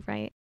goal,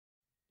 right?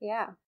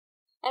 Yeah.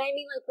 And I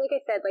mean, like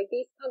I said, like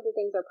these kinds of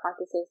things are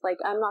practices. Like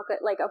I'm not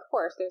good. Like, of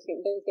course, there's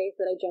days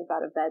that I jump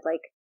out of bed,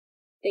 like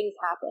things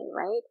happen,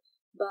 right?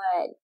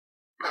 But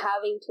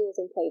having tools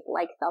in place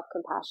like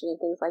self-compassion and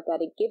things like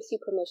that, it gives you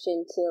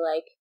permission to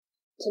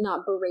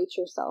not berate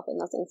yourself in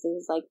those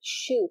instances. Like,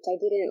 shoot,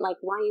 I didn't like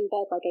lie in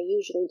bed like I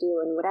usually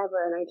do and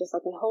whatever. And I just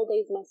like my whole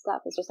day's messed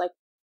up. It's just like,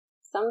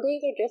 some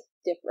days are just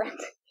different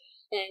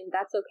and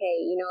that's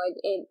okay.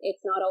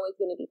 It's not always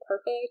going to be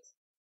perfect.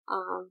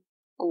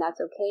 And that's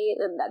okay.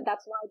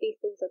 That's why these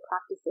things are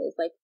practices.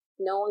 Like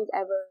no one's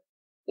ever,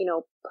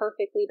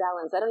 perfectly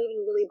balanced. I don't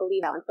even really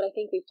believe balance, but I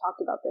think we've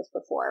talked about this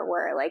before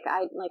where I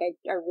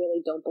really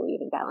don't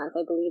believe in balance.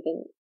 I believe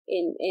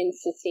in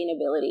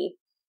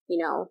sustainability,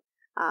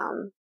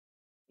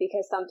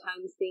 because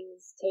sometimes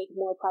things take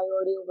more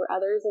priority over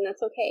others and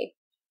that's okay.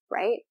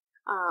 Right.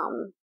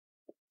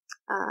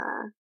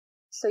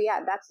 So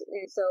yeah,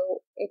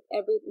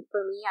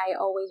 for me, I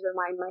always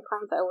remind my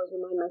clients, I always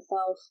remind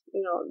myself,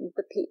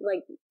 the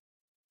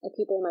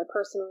people in my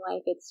personal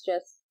life, it's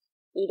just,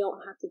 you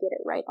don't have to get it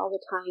right all the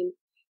time.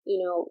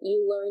 You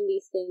learn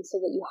these things so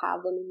that you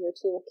have them in your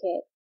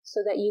toolkit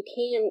so that you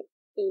can,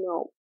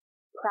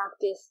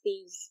 practice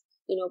these,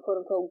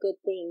 quote unquote,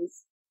 good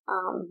things,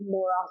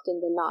 more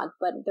often than not,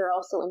 but they're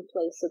also in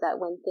place so that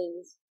when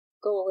things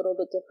go a little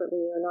bit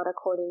differently or not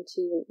according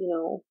to,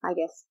 I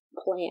guess,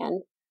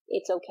 plan,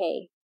 it's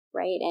okay,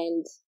 right?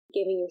 And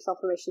giving yourself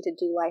permission to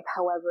do life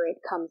however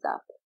it comes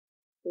up,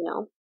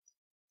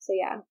 So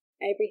yeah,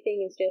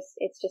 everything is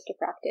it's just a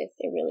practice.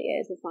 It really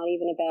is. It's not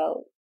even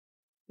about,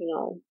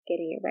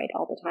 getting it right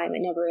all the time.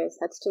 It never is.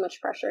 That's too much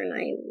pressure and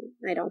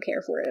I don't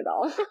care for it at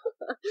all.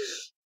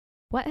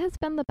 What has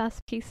been the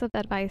best piece of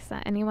advice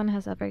that anyone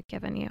has ever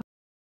given you?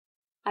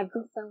 I've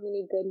got so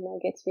many good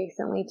nuggets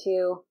recently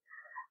too.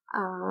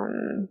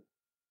 And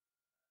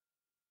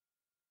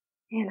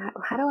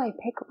how do I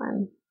pick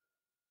one?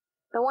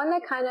 The one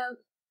that kind of,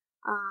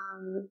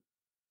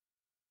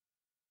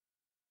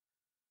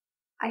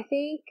 I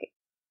think,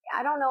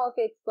 I don't know if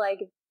it's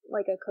like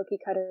a cookie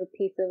cutter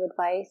piece of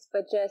advice,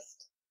 but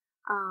just,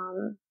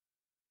 a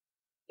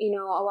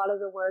lot of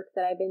the work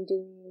that I've been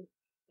doing,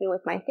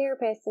 with my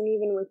therapist and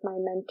even with my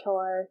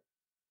mentor,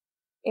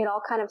 it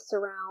all kind of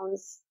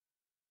surrounds,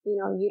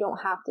 you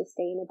don't have to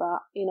stay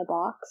in a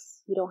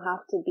box. You don't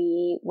have to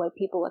be what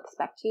people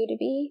expect you to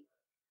be.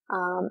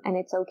 And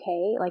it's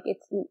okay. Like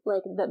it's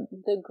like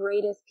the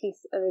greatest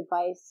piece of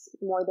advice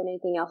more than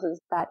anything else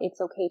is that it's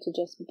okay to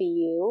just be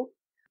you.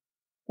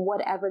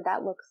 Whatever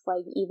that looks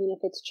like, even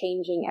if it's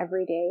changing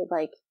every day,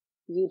 like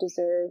you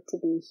deserve to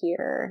be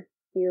here.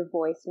 Your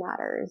voice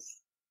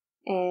matters.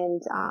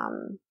 And,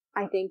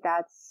 I think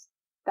that's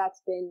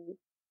been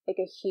like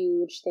a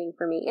huge thing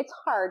for me. It's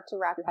hard to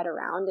wrap your head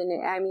around. And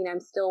I'm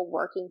still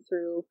working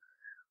through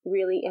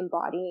really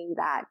embodying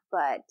that,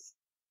 but,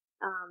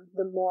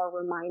 the more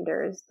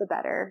reminders, the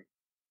better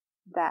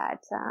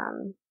that,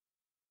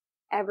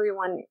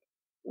 everyone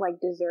like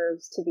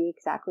deserves to be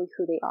exactly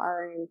who they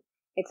are. And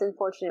it's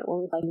unfortunate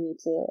when we need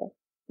to,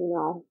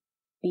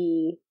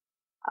 be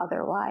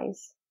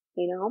otherwise,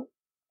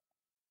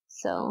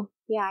 So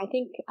yeah, I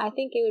think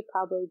it would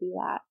probably be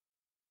that.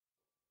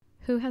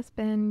 Who has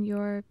been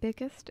your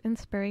biggest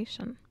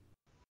inspiration?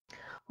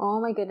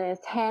 Oh my goodness,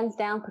 hands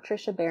down,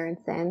 Patricia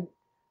Berenson.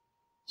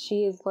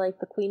 She is like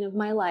the queen of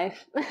my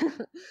life.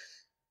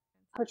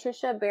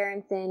 Patricia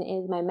Berenson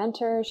is my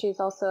mentor. She's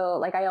also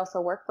like, I also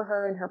work for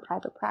her in her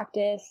private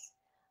practice.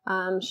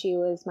 She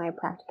was my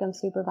practicum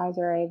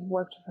supervisor. I've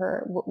worked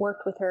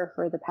with her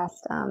for the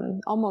past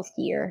almost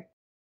year.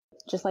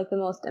 Just like the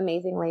most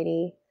amazing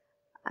lady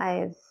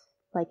I've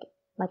like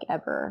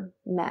ever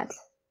met.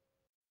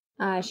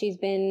 She's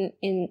been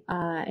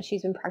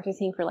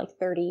practicing for like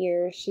 30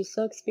 years. She's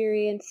so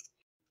experienced.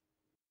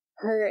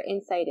 Her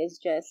insight is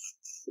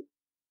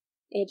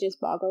it just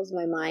boggles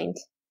my mind.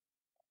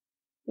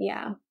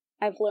 Yeah,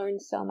 I've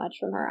learned so much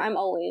from her. I'm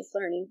always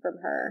learning from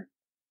her.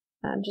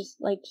 Just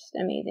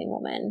amazing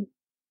woman.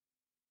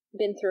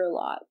 Been through a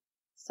lot,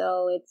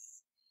 so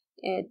it's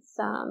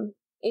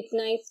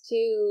nice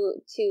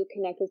to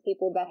connect with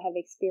people that have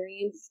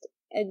experienced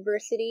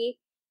adversity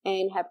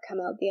and have come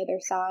out the other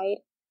side,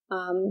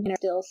 and are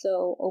still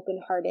so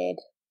open-hearted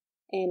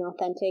and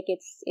authentic.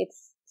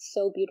 It's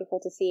so beautiful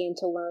to see and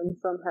to learn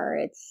from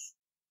her.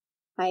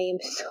 I am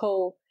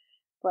so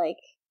like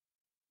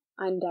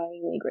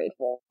undyingly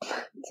grateful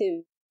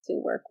to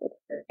work with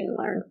her and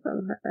learn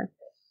from her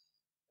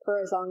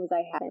for as long as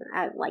I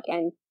have,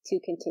 and to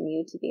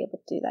continue to be able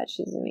to do that.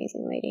 She's an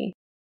amazing lady.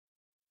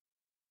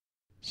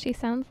 She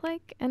sounds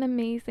like an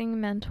amazing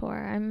mentor.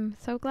 I'm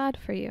so glad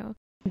for you.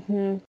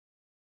 Mm-hmm.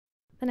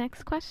 The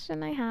next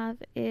question I have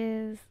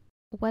is,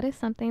 what is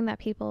something that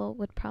people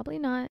would probably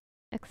not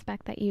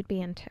expect that you'd be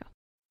into?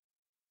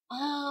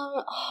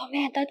 Oh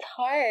man, that's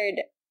hard.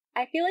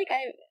 I feel like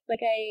I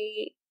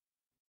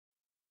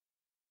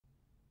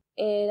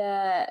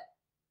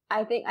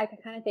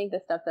kind of think the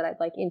stuff that I'd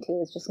like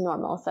into is just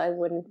normal, so I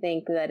wouldn't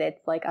think that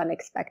it's like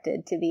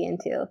unexpected to be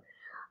into.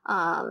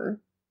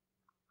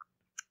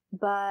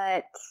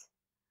 But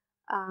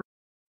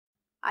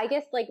I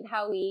guess like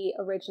how we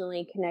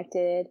originally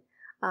connected,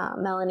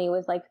 Melanie,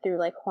 was like through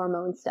like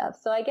hormone stuff.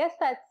 So I guess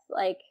that's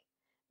like,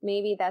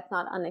 maybe that's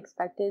not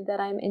unexpected that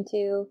I'm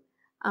into.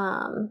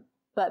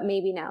 But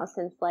maybe now,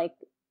 since like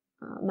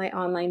my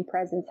online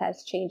presence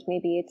has changed,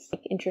 maybe it's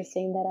like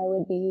interesting that I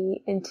would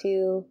be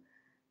into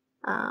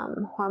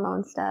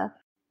hormone stuff.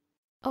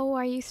 Oh,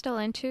 are you still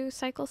into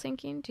cycle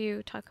syncing? Do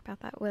you talk about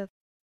that with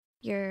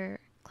your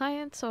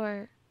clients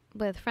or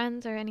with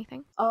friends or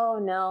anything? Oh,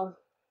 no,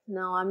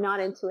 I'm not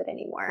into it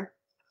anymore.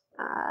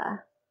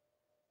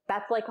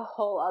 That's like a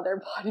whole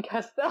other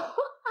podcast though.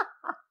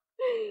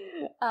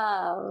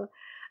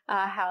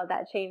 How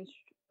that changed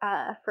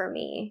for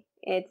me.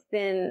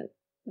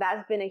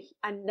 That's been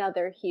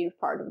another huge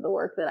part of the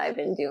work that I've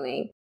been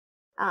doing.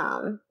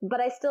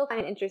 But I still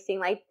find it interesting.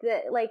 Like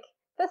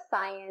the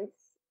science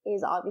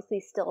is obviously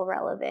still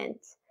relevant.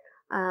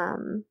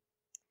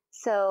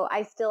 So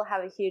I still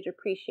have a huge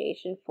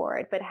appreciation for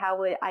it, but how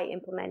would I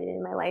implement it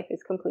in my life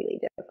is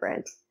completely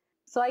different.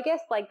 So I guess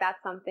like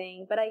that's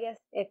something, but I guess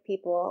if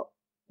people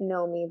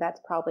know me, that's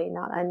probably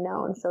not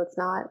unknown. So it's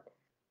not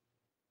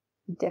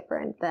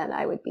different that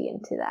I would be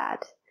into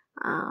that.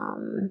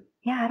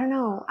 Yeah, I don't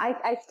know.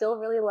 I still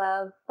really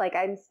love, like,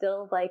 I'm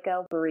still like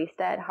a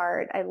barista at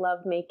heart. I love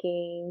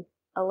making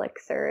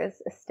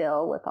elixirs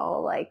still with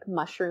all like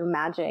mushroom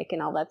magic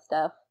and all that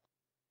stuff.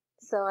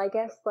 So I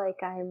guess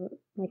like I'm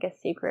like a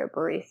secret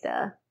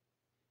barista,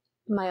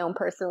 my own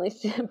personal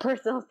secret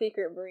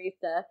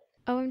barista.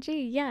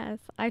 OMG, yes.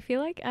 I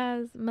feel like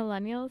as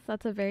millennials,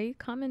 that's a very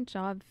common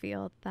job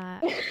field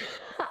that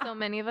so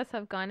many of us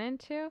have gone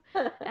into.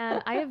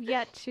 And I have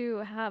yet to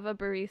have a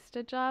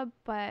barista job,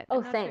 but Oh,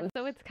 I'm not same. sure.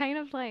 So it's kind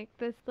of like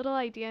this little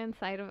idea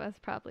inside of us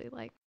probably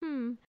like,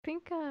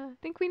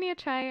 think we need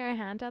to try our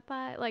hand at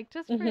that, like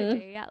just for a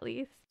day at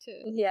least to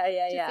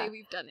say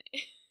we've done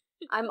it.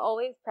 I'm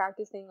always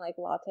practicing like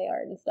latte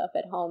art and stuff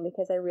at home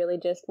because I really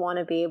just want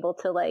to be able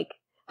to like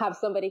have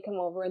somebody come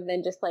over and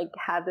then just like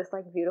have this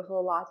like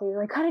beautiful latte. You're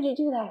like, how did you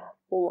do that?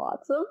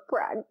 Lots of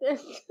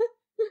practice.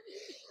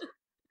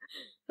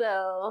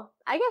 So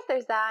I guess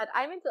there's that.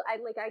 I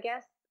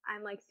guess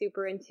I'm like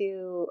super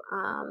into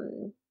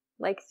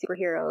like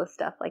superhero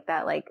stuff like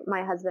that. Like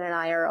my husband and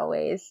I are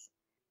always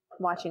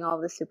watching all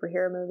the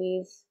superhero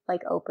movies,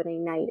 like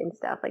opening night and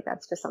stuff. Like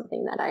that's just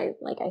something that I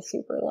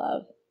super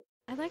love.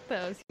 I like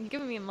those. You've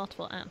given me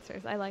multiple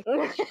answers. I like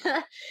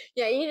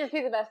Yeah, you just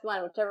pick the best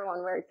one, whichever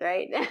one works,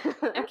 right? I'm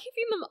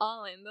keeping them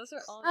all in. Those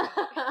are all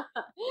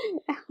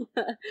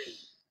good.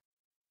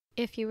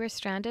 If you were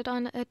stranded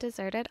on a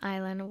deserted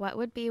island, what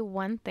would be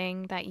one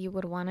thing that you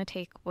would want to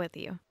take with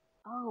you?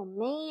 Oh,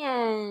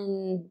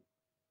 man.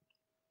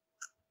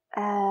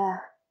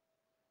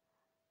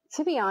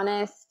 To be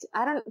honest,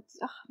 I don't...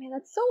 Oh, man,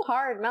 that's so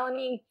hard,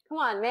 Melanie. Come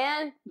on,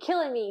 man. You're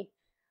killing me.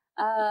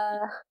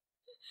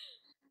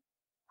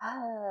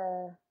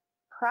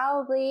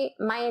 Probably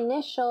my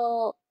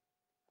initial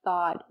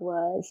thought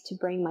was to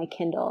bring my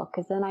Kindle,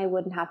 because then I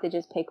wouldn't have to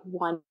just pick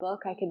one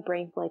book. I could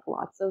bring like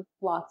lots of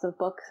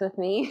books with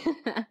me.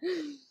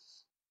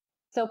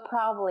 So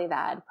probably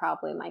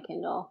my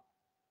Kindle,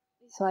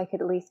 so I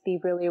could at least be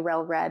really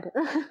well read.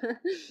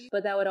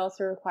 But that would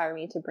also require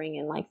me to bring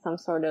in like some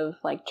sort of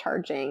like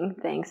charging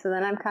thing. So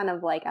then I'm kind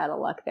of like out of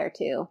luck there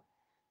too.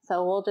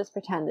 So we'll just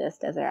pretend this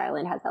desert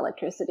island has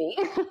electricity.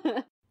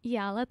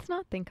 Yeah, let's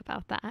not think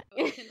about that.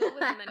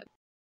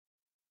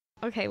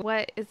 Okay,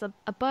 what is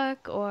a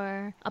book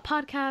or a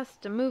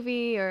podcast, a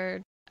movie,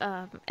 or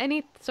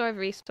any sort of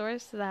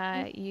resource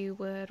that you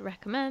would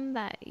recommend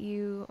that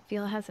you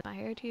feel has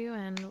inspired you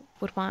and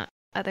would want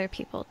other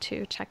people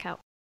to check out?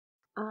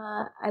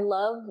 I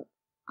love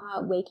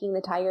Waking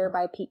the Tiger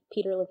by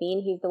Peter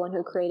Levine. He's the one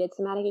who created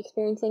somatic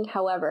experiencing.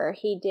 However,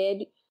 he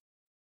did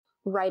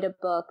write a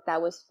book that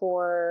was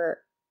for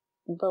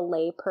the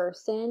lay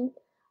person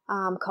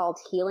called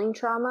Healing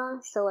Trauma.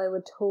 So I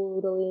would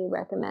totally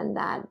recommend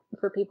that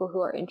for people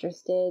who are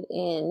interested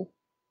in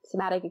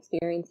somatic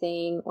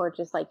experiencing or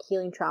just like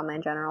healing trauma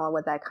in general, or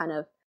what that kind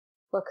of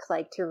looks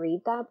like, to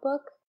read that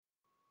book.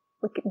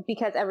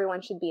 Because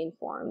everyone should be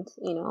informed,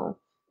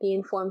 be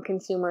informed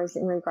consumers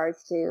in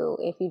regards to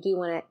if you do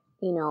want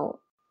to,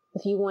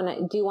 if you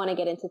want to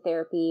get into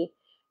therapy,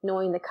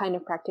 knowing the kind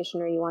of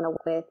practitioner you want to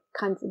work with,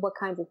 what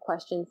kinds of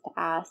questions to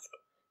ask,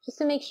 just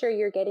to make sure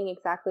you're getting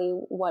exactly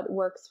what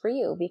works for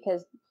you.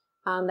 Because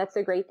that's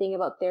the great thing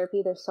about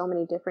therapy. There's so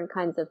many different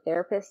kinds of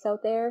therapists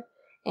out there,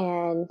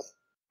 and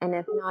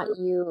if not,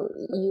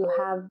 you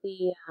have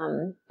the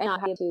and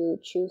not have to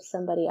choose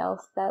somebody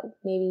else that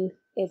maybe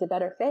is a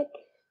better fit,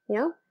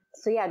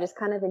 So yeah, just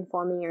kind of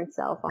informing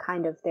yourself what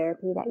kind of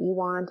therapy that you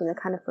want and the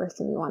kind of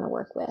person you want to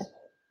work with.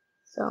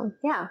 So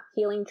yeah,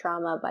 Healing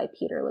Trauma by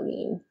Peter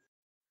Levine.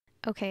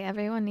 Okay,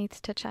 everyone needs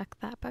to check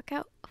that book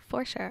out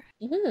for sure.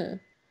 Mm-hmm.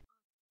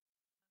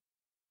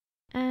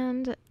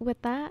 And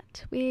with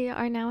that, we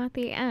are now at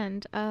the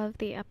end of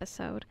the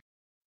episode.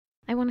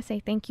 I want to say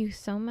thank you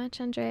so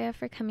much, Andrea,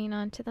 for coming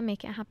on to the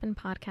Make It Happen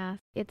podcast.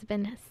 It's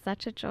been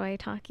such a joy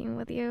talking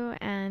with you,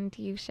 and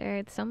you've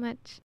shared so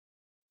much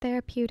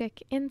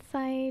therapeutic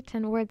insight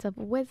and words of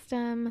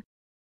wisdom.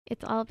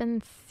 It's all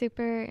been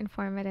super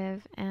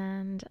informative,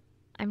 and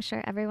I'm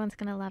sure everyone's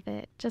going to love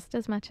it just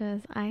as much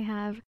as I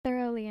have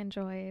thoroughly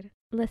enjoyed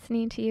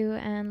listening to you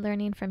and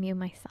learning from you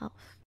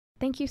myself.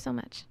 Thank you so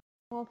much.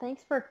 Well,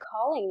 thanks for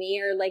calling me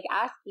or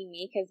asking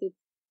me, because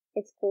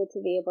it's cool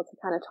to be able to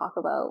kind of talk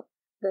about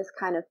this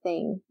kind of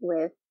thing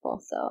with people.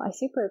 So I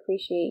super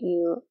appreciate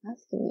you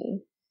asking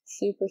me.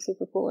 Super,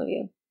 super cool of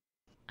you.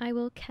 I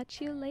will catch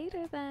you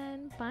later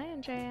then. Bye,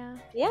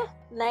 Andrea. Yeah,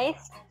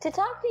 nice to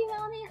talk to you,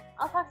 Melanie.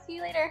 I'll talk to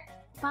you later.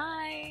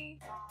 Bye.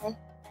 Bye.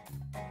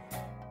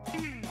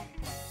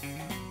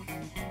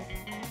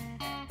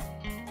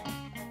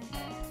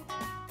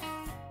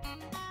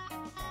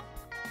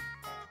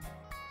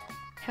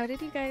 How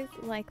did you guys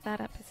like that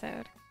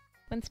episode?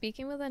 When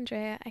speaking with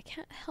Andrea, I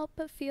can't help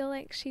but feel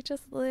like she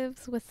just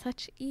lives with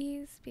such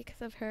ease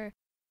because of her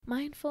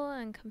mindful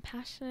and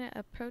compassionate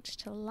approach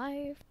to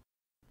life,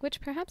 which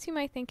perhaps you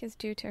might think is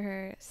due to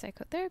her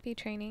psychotherapy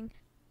training,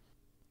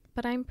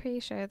 but I'm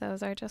pretty sure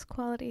those are just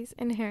qualities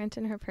inherent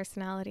in her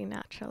personality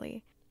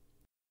naturally.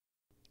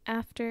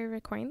 After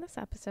recording this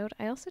episode,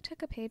 I also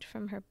took a page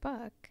from her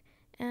book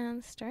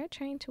and started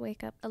trying to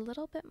wake up a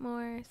little bit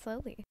more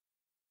slowly.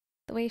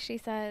 The way she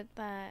said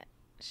that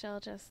she'll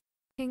just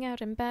hang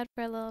out in bed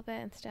for a little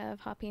bit instead of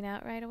hopping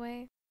out right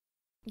away.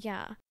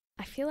 Yeah,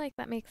 I feel like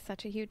that makes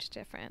such a huge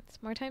difference.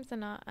 More times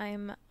than not,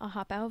 I'm a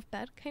hop out of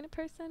bed kind of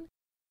person.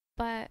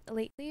 But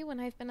lately, when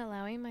I've been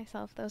allowing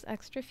myself those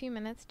extra few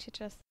minutes to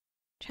just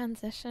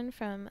transition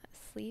from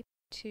sleep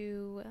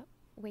to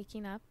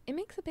waking up, it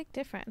makes a big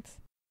difference.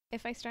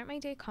 If I start my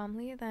day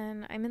calmly,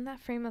 then I'm in that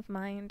frame of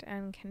mind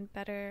and can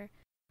better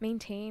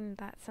maintain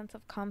that sense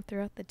of calm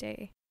throughout the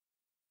day.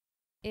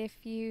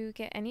 If you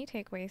get any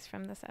takeaways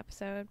from this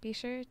episode, be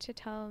sure to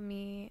tell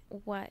me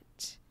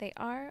what they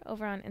are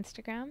over on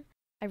Instagram.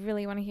 I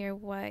really want to hear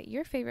what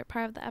your favorite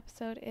part of the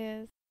episode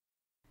is.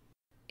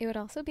 It would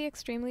also be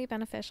extremely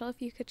beneficial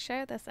if you could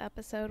share this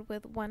episode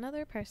with one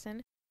other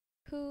person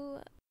who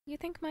you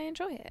think might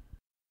enjoy it.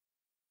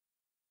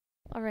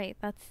 Alright,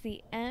 that's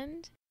the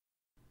end.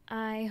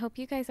 I hope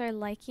you guys are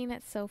liking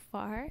it so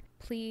far.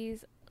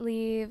 Please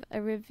leave a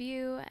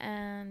review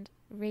and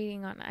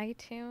rating on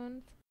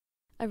iTunes.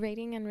 A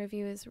rating and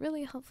review is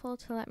really helpful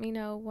to let me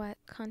know what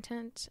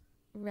content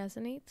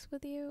resonates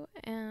with you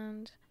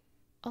and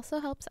also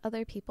helps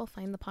other people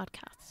find the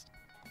podcast.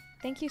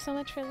 Thank you so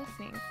much for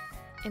listening.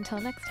 Until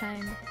next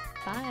time,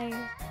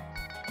 bye.